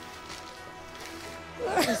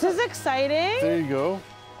 This is exciting. There you go.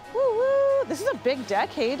 Woo-woo. This is a big deck,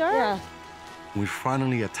 hey, Dar? Yeah. We're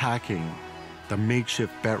finally attacking the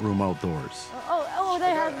makeshift bedroom outdoors. Oh,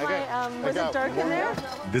 they have my, was it dark in there?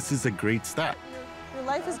 This is a great step. Your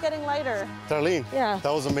life is getting lighter. Darlene, Yeah.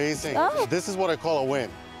 that was amazing. Oh. This is what I call a win.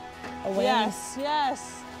 A win? Yes,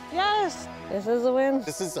 yes, yes. This is a win?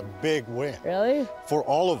 This is a big win. Really? For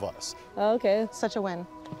all of us. Oh, okay. Such a win.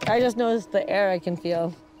 I just noticed the air I can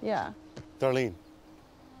feel. Yeah. Darlene,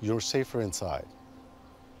 you're safer inside.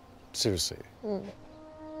 Seriously. Mm.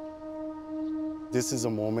 This is a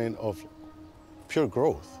moment of pure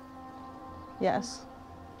growth. Yes.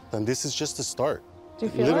 And this is just the start. Do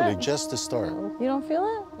you feel Literally it? just the start. You don't feel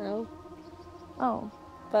it? No. Oh.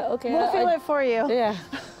 But okay. We'll feel it for you. Yeah.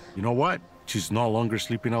 You know what? She's no longer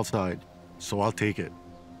sleeping outside, so I'll take it.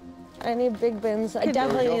 I need big bins. I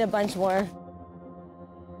definitely need a bunch more.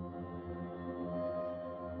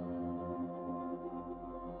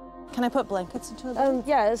 Can I put blankets into a bin?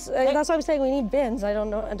 Yes. That's what I'm saying. We need bins. I don't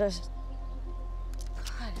know.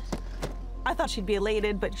 I thought she'd be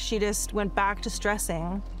elated, but she just went back to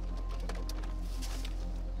stressing.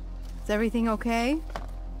 Is everything okay?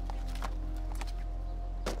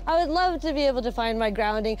 I would love to be able to find my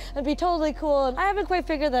grounding and be totally cool. I haven't quite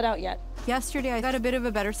figured that out yet. Yesterday, I got a bit of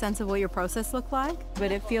a better sense of what your process looked like,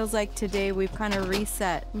 but it feels like today we've kind of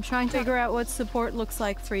reset. I'm trying to figure out what support looks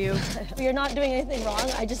like for you. You're not doing anything wrong.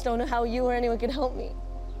 I just don't know how you or anyone can help me.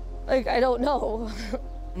 Like, I don't know.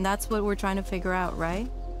 And that's what we're trying to figure out, right?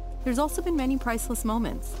 There's also been many priceless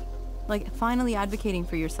moments, like finally advocating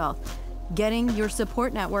for yourself, getting your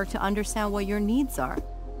support network to understand what your needs are.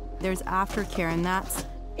 There's aftercare, and that's...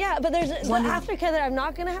 Yeah, but there's the aftercare that I'm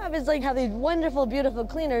not gonna have is like have these wonderful, beautiful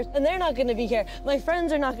cleaners, and they're not gonna be here. My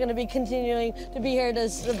friends are not gonna be continuing to be here to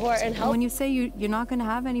support and help. When you say you're not gonna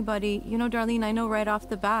have anybody, you know, Darlene, I know right off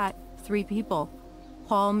the bat, 3 people.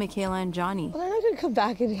 Paul, Michaela, and Johnny. Well, they're not gonna come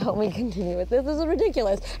back and help me continue with this. This is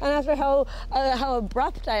ridiculous. And after how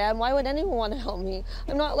abrupt I am, why would anyone want to help me?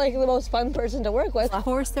 I'm not like the most fun person to work with. Of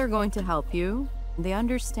course they're going to help you. They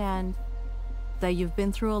understand that you've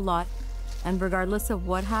been through a lot, and regardless of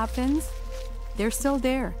what happens, they're still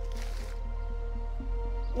there.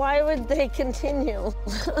 Why would they continue?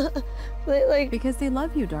 Because they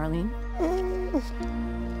love you, Darlene.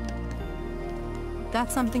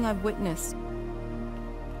 That's something I've witnessed.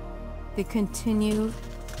 They continue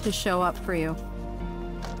to show up for you.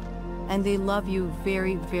 And they love you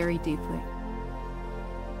very, very deeply.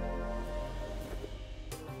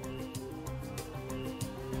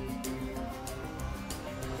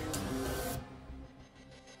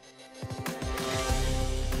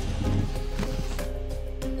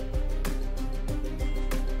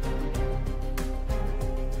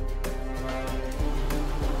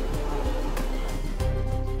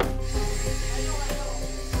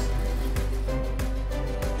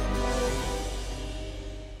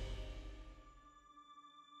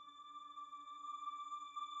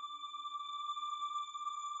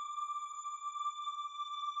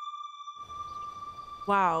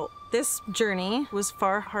 Wow, this journey was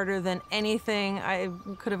far harder than anything I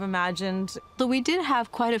could have imagined. So we did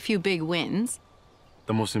have quite a few big wins.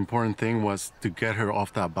 The most important thing was to get her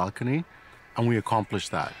off that balcony, and we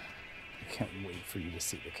accomplished that. I can't wait for you to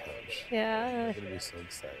see the couch. Yeah. I'm gonna be so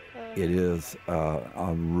excited. It is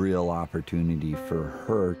a real opportunity for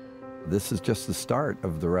her This is just the start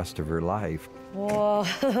of the rest of her life. Whoa.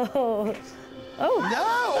 Oh. No!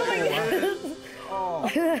 Oh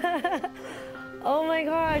my gosh. Oh my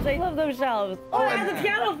gosh, I love those shelves. Oh, and the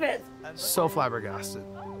piano fits. So flabbergasted.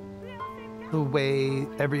 The way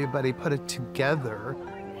everybody put it together,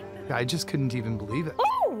 I just couldn't even believe it.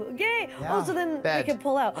 Oh, yay. Yeah. Oh, so then Bed. we can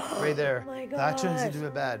pull out. Right there. Oh my That turns gosh. into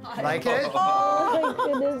a bed. Like it? Oh my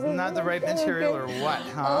goodness. this Not is the right so material good. or what,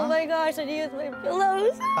 huh? Oh my gosh, I use my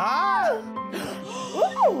pillows. Ah!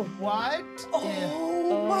 Woo! What?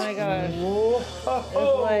 Oh my gosh. Whoa. It's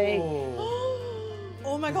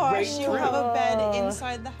Oh my gosh, Right you through. have a bed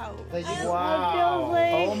inside the house. Wow. feels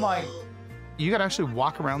like- Oh my. You could actually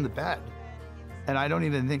walk around the bed. And I don't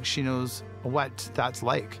even think she knows what that's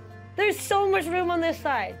like. There's so much room on this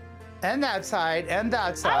side. And that side, and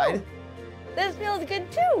that side. This feels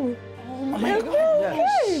good too. Oh my This gosh.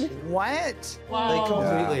 feels good. What? Wow. Like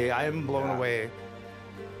completely. I am blown away.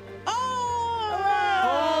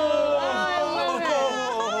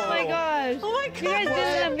 Oh my gosh. Oh my You guys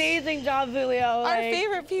did an amazing job, Julio. Our Like,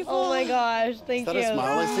 favorite people. Oh my gosh, thank Is you. that a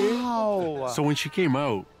smile I see? Wow. So when she came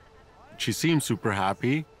out, she seemed super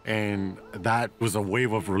happy, and that was a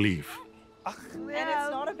wave of relief. And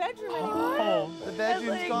it's not a bedroom anymore. Oh, the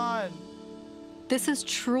bedroom's gone. This has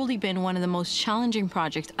truly been one of the most challenging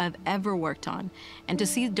projects I've ever worked on, and to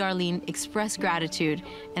see Darlene express gratitude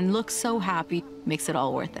and look so happy makes it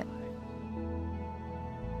all worth it.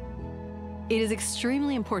 It is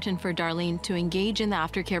extremely important for Darlene to engage in the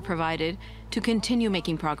aftercare provided to continue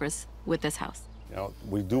making progress with this house. You know,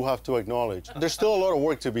 we do have to acknowledge there's still a lot of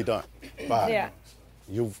work to be done, but Yeah.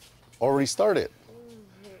 you've already started.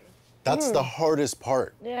 That's the hardest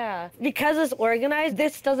part. Yeah. Because it's organized,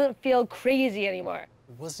 this doesn't feel crazy anymore.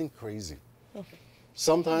 It wasn't crazy.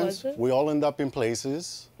 Sometimes Was it? we all end up in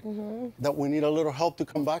places that we need a little help to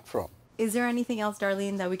come back from. Is there anything else,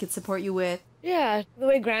 Darlene, that we could support you with? Yeah, the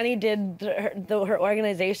way Granny did her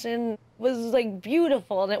organization was like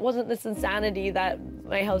beautiful, and it wasn't this insanity that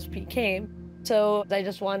my house became. So I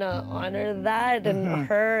just want to honor that and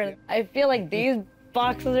her. I feel like these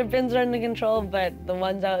boxes or bins are under control, but the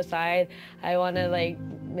ones outside, I want to like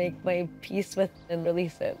make my peace with and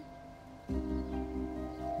release it.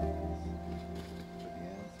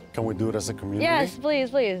 Can we do it as a community? Yes,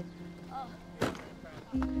 please, please.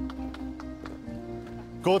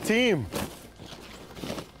 Go team!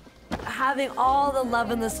 Having all the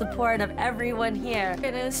love and the support of everyone here,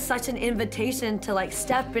 it is such an invitation to like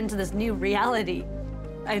step into this new reality.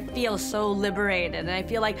 I feel so liberated, and I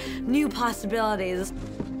feel like new possibilities,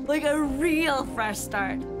 like a real fresh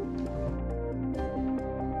start.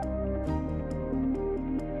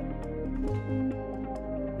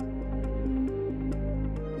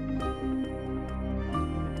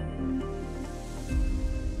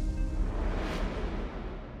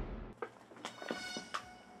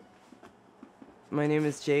 My name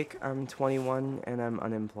is Jake, I'm 21, and I'm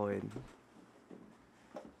unemployed.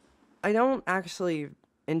 I don't actually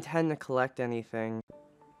intend to collect anything.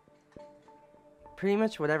 Pretty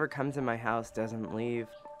much whatever comes in my house doesn't leave.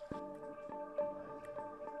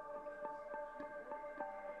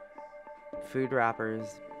 Food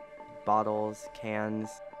wrappers, bottles, cans,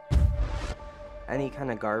 any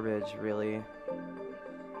kind of garbage, really.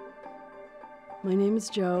 My name is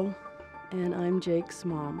Joe, and I'm Jake's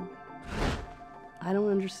mom. I don't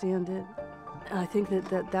understand it. I think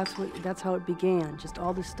that's how it began. Just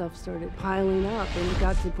all this stuff started piling up, and it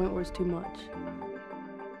got to the point where it's too much.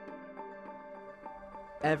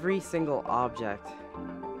 Every single object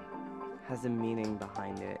has a meaning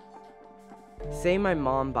behind it. Say my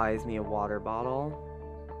mom buys me a water bottle.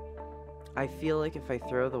 I feel like if I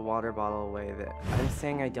throw the water bottle away, that I'm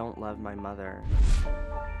saying I don't love my mother.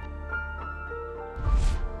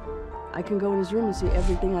 I can go in his room and see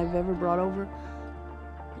everything I've ever brought over.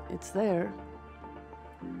 It's there.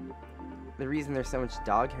 The reason there's so much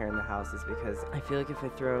dog hair in the house is because I feel like if I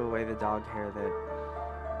throw away the dog hair that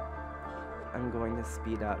I'm going to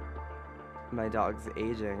speed up my dog's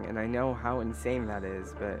aging, and I know how insane that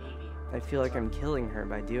is, but I feel like I'm killing her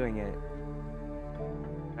by doing it.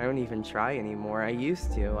 I don't even try anymore. I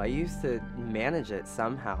used to manage it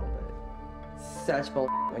somehow, but such bull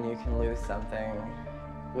when you can lose something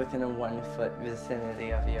within a 1 foot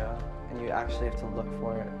vicinity of you, and you actually have to look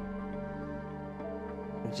for it.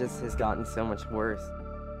 It just has gotten so much worse.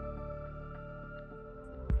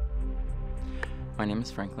 My name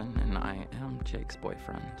is Franklin, and I am Jake's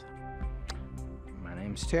boyfriend. My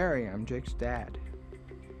name's Terry. I'm Jake's dad.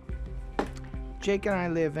 Jake and I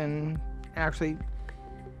live in, actually,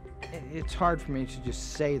 it's hard for me to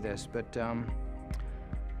just say this, but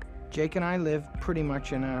Jake and I live pretty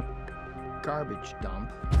much in a garbage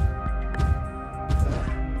dump.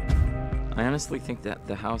 I honestly think that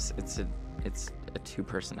the house, it's a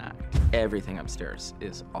two-person act. Everything upstairs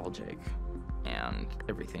is all Jake, and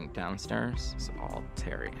everything downstairs is all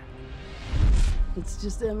Terry. It's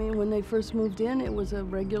just, I mean, when they first moved in, it was a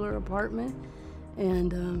regular apartment,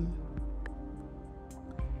 and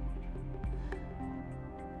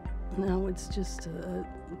now it's just a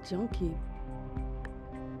junk heap.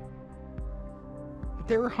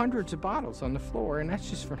 There were hundreds of bottles on the floor, and that's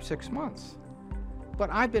just from 6 months. But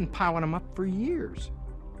I've been piling them up for years.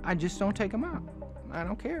 I just don't take them out. I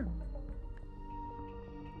don't care.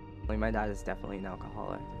 My dad is definitely an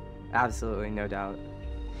alcoholic. Absolutely, no doubt.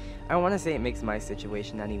 I don't want to say it makes my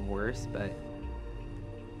situation any worse, but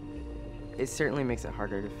it certainly makes it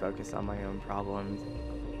harder to focus on my own problems.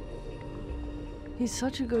 He's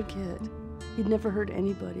such a good kid. He'd never hurt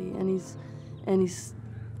anybody, and he's,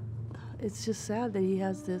 it's just sad that he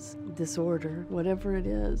has this disorder, whatever it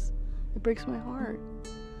is. It breaks my heart.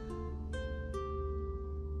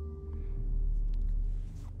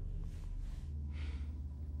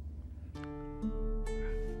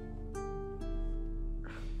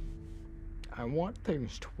 I want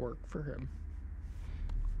things to work for him.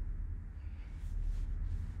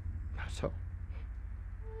 So.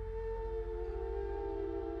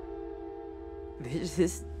 They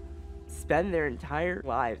just spend their entire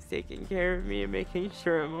lives taking care of me and making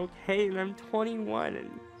sure I'm okay, and I'm 21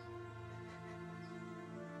 and...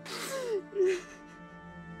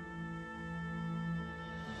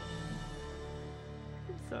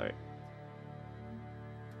 I'm sorry.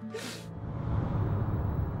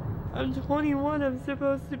 I'm 21, I'm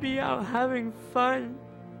supposed to be out having fun,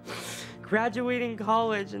 graduating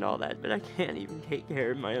college and all that, but I can't even take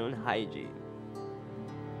care of my own hygiene.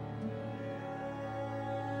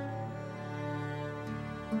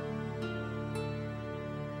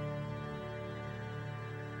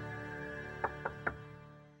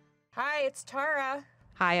 Hi, it's Tara.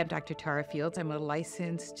 Hi, I'm Dr. Tara Fields. I'm a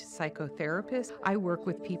licensed psychotherapist. I work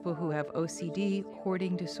with people who have OCD,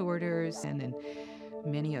 hoarding disorders, and then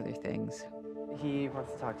many other things. He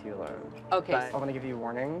wants to talk to you alone. Okay. But I want to give you a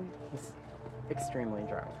warning. He's extremely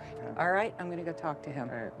drunk. All right, I'm gonna go talk to him.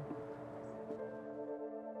 All right.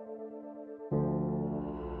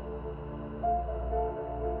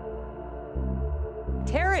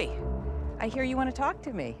 Terry, I hear you want to talk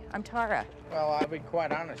to me. I'm Tara. Well, I'll be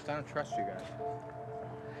quite honest, I don't trust you guys.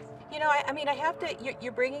 You know, I mean, I have to,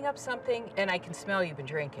 you're bringing up something, and I can smell you've been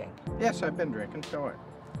drinking. Yes, I've been drinking, so what?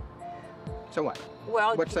 So what?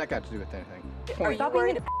 Well, what's that got to do with anything? Are you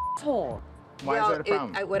worried about asshole? Why is that a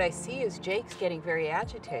problem? What I see is Jake's getting very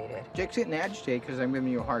agitated. Jake's getting agitated because I'm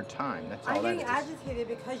giving you a hard time. That's all I'm that getting is. agitated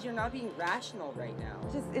because you're not being rational right now.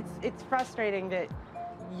 It's frustrating that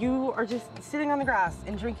you are just sitting on the grass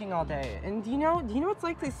and drinking all day. And do you know what it's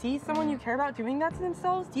like to see someone you care about doing that to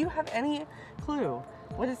themselves? Do you have any clue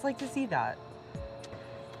what it's like to see that?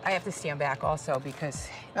 I have to stand back also because...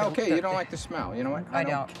 Okay, you don't like the smell. You know what? I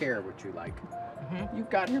don't care what you like. You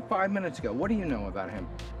got here 5 minutes ago. What do you know about him?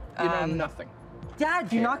 You know nothing. Dad,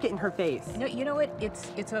 do not get in her face. No, you know what?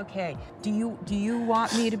 It's okay. Do you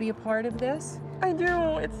want me to be a part of this? I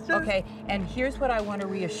do. It's just... Okay, and here's what I want to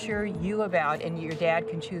reassure you about, and your dad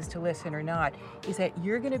can choose to listen or not, is that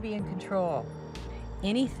you're going to be in control.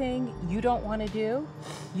 Anything you don't want to do,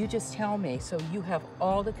 you just tell me, so you have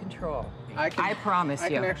all the control. I promise you. I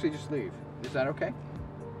can actually just leave. Is that okay?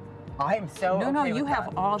 I am so No, you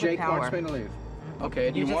have all the Jake power. wants me to leave. Okay,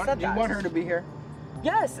 do you want her to be here?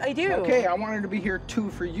 Yes, I do. Okay, I want her to be here too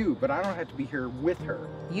for you, but I don't have to be here with her.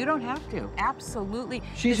 You don't have to. Absolutely.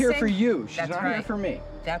 She's here for you. She's not here for me.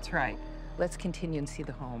 That's right. Let's continue and see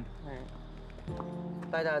the home. All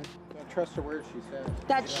right. Bye, Dad. Don't trust a word she says.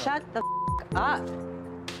 Dad, shut the up.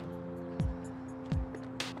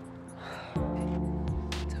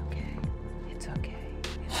 It's okay. It's okay.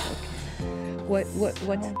 It's okay. What's...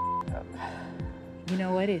 You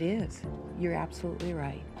know what it is? You're absolutely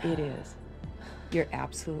right. It is. You're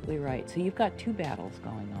absolutely right. So you've got two battles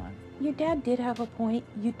going on. Your dad did have a point.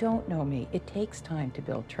 You don't know me. It takes time to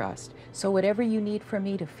build trust. So whatever you need from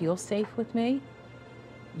me to feel safe with me,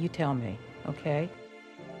 you tell me, okay?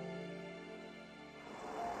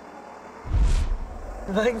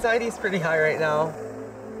 My anxiety's pretty high right now.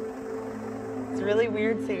 It's really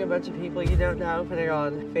weird seeing a bunch of people you don't know putting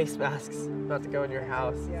on face masks about to go in your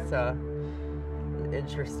house. It's an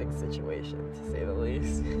interesting situation, to say the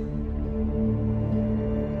least.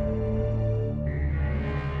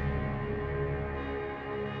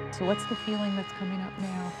 So what's the feeling that's coming up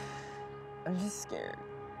now? I'm just scared.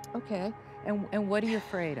 Okay. And what are you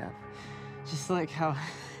afraid of? Just like how...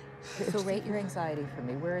 So rate your anxiety for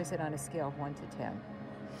me. Where is it on a scale of 1 to 10?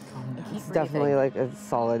 It's definitely like a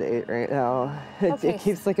solid 8 right now. It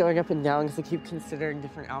keeps like going up and down because I keep considering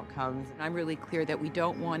different outcomes. I'm really clear that we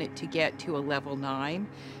don't want it to get to a level 9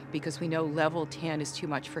 because we know level 10 is too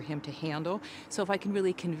much for him to handle. So if I can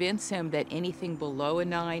really convince him that anything below a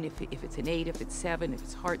 9, if it's an 8, if it's 7, if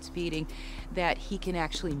his heart's beating, that he can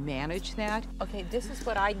actually manage that. Okay, this is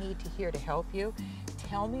what I need to hear to help you.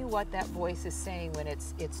 Tell me what that voice is saying when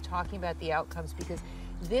it's talking about the outcomes, because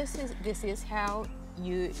this is how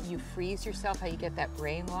you freeze yourself, how you get that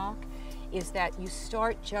brain lock, is that you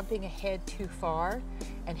start jumping ahead too far,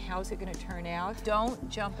 and how's it going to turn out? Don't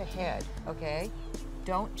jump ahead, okay?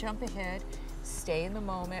 Don't jump ahead. Stay in the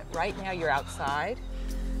moment. Right now you're outside.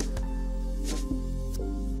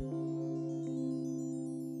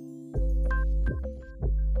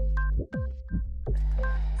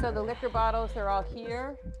 So the liquor bottles are all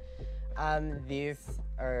here? These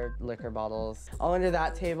are liquor bottles. All under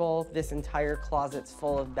that table, this entire closet's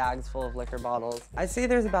full of bags full of liquor bottles. I'd say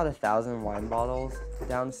there's about 1,000 wine bottles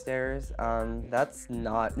downstairs. That's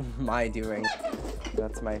not my doing.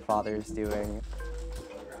 That's my father's doing.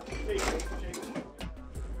 Is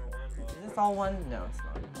this all one? No, it's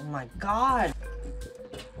not. Oh my God.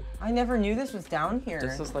 I never knew this was down here.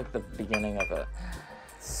 This is like the beginning of it.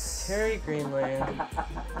 Terry Greenland.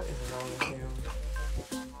 What is wrong with you?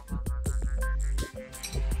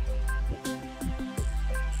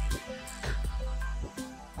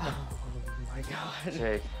 Oh my God.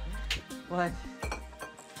 Jake. What?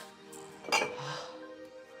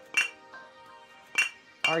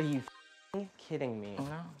 Are you f***ing kidding me? Oh,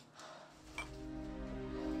 no.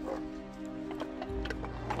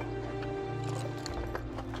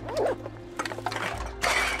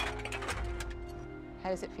 How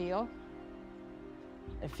does it feel?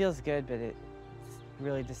 It feels good, but it's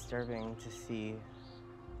really disturbing to see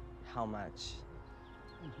how much.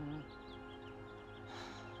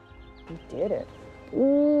 You did it.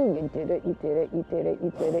 Ooh, you did it, you did it, you did it,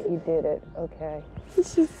 you did it, you did it. Okay.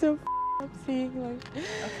 It's just so up seeing like,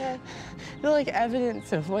 okay, the like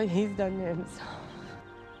evidence of what he's done to himself.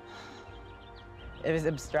 It was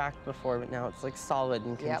abstract before, but now it's like solid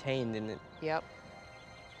and contained in it. Yep.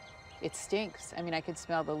 It stinks. I mean, I can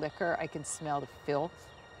smell the liquor, I can smell the filth,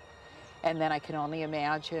 and then I can only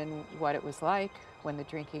imagine what it was like when the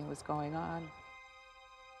drinking was going on.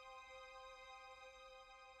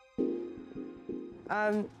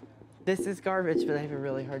 This is garbage, but I have a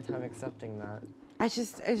really hard time accepting that. I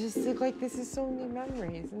just think like this is so many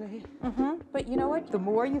memories, and But you know what? The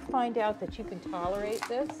more you find out that you can tolerate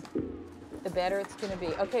this, the better it's going to be.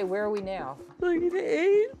 Okay, where are we now? Like an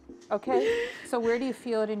 8. Okay, so where do you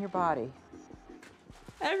feel it in your body?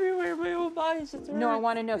 Everywhere, my whole body's just hurts. No, I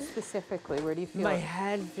want to know specifically. Where do you feel My it?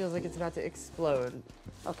 head feels like it's about to explode.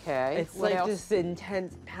 Okay. It's what like else? this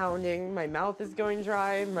intense pounding. My mouth is going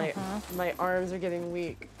dry. My arms are getting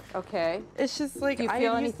weak. Okay. It's just like Do you I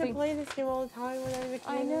feel used to anything? play this game all the time when I was a kid.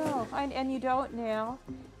 I know, and you don't now,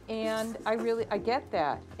 and I get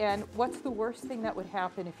that. And what's the worst thing that would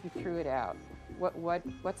happen if you threw it out?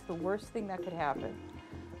 What's the worst thing that could happen?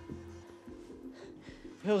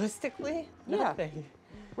 Realistically, nothing.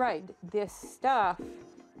 Right. This stuff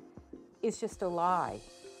is just a lie.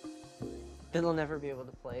 Then I'll never be able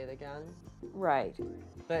to play it again. Right.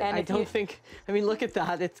 But And I if don't you- think. I mean, look at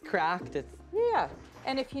that. It's cracked. It's. Yeah.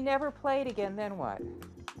 And if you never play it again, then what?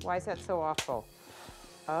 Why is that so awful?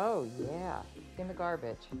 Oh, yeah. In the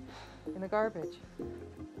garbage. In the garbage.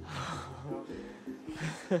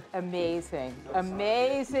 Amazing.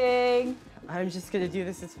 Amazing. I'm just gonna do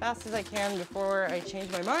this as fast as I can before I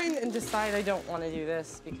change my mind and decide I don't want to do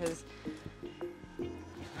this because.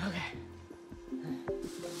 Okay.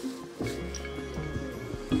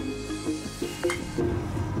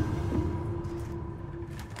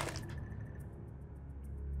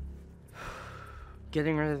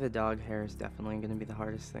 Getting rid of the dog hair is definitely going to be the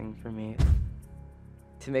hardest thing for me.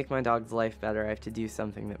 To make my dog's life better, I have to do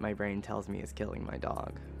something that my brain tells me is killing my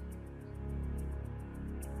dog.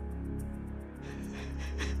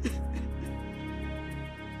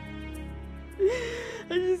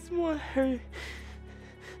 I just want her,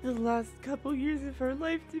 the last couple years of her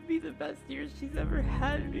life, to be the best years she's ever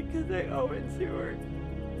had because I owe it to her.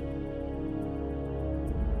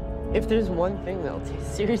 If there's one thing that'll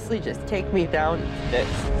seriously just take me down, it's this.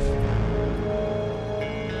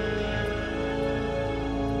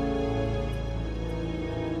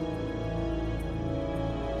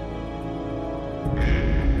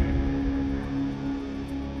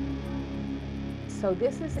 So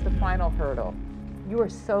this is the final hurdle. You are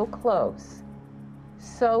so close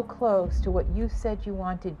to what you said you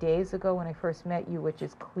wanted days ago when I first met you, which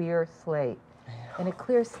is clear slate. And a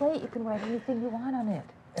clear slate, you can write anything you want on it.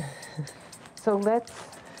 So let's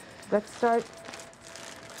start.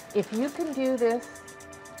 If you can do this,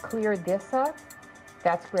 clear this up,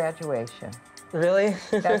 that's graduation. Really?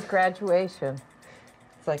 That's graduation.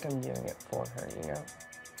 It's like I'm doing it for her, you know?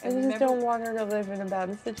 I just don't want her to live in a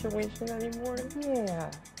bad situation anymore. Yeah,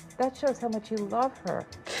 that shows how much you love her.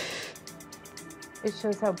 It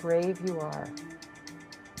shows how brave you are.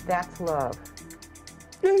 That's love.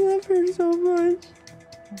 I love her so much.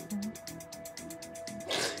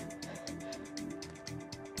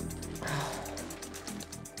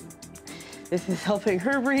 This is helping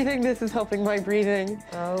her breathing. This is helping my breathing.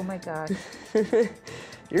 Oh my God.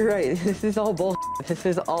 You're right. This is all bull. This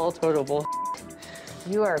is all total bull.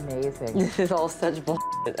 You are amazing. This is all such bull.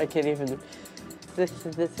 I can't even. This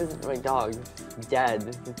isn't my dog. It's dead.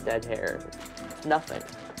 This is dead hair. It's nothing.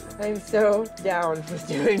 I'm so down with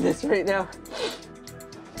doing this right now.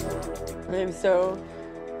 I'm so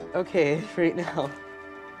okay right now.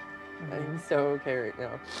 I'm so okay right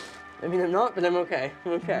now. I mean, I'm not, but I'm okay.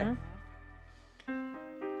 I'm okay.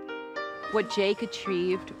 What Jake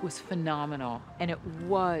achieved was phenomenal, and it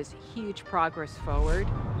was huge progress forward.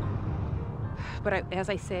 But as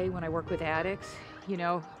I say when I work with addicts, you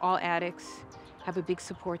know, all addicts have a big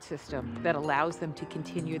support system that allows them to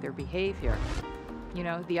continue their behavior. You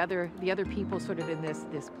know, the other people sort of in this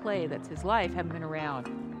play that's his life haven't been around.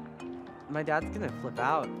 My dad's gonna flip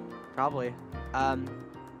out, probably.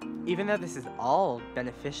 Even though this is all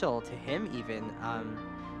beneficial to him even,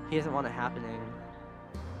 he doesn't want it happening.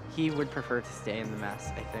 He would prefer to stay in the mess,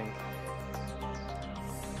 I think.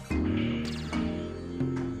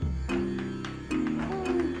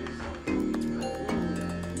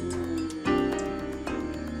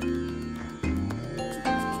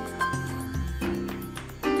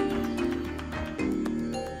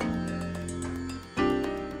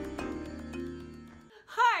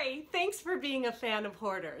 Hi, thanks for being a fan of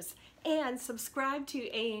Hoarders. And subscribe to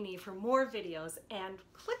A&E for more videos and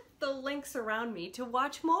click the links around me to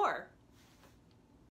watch more.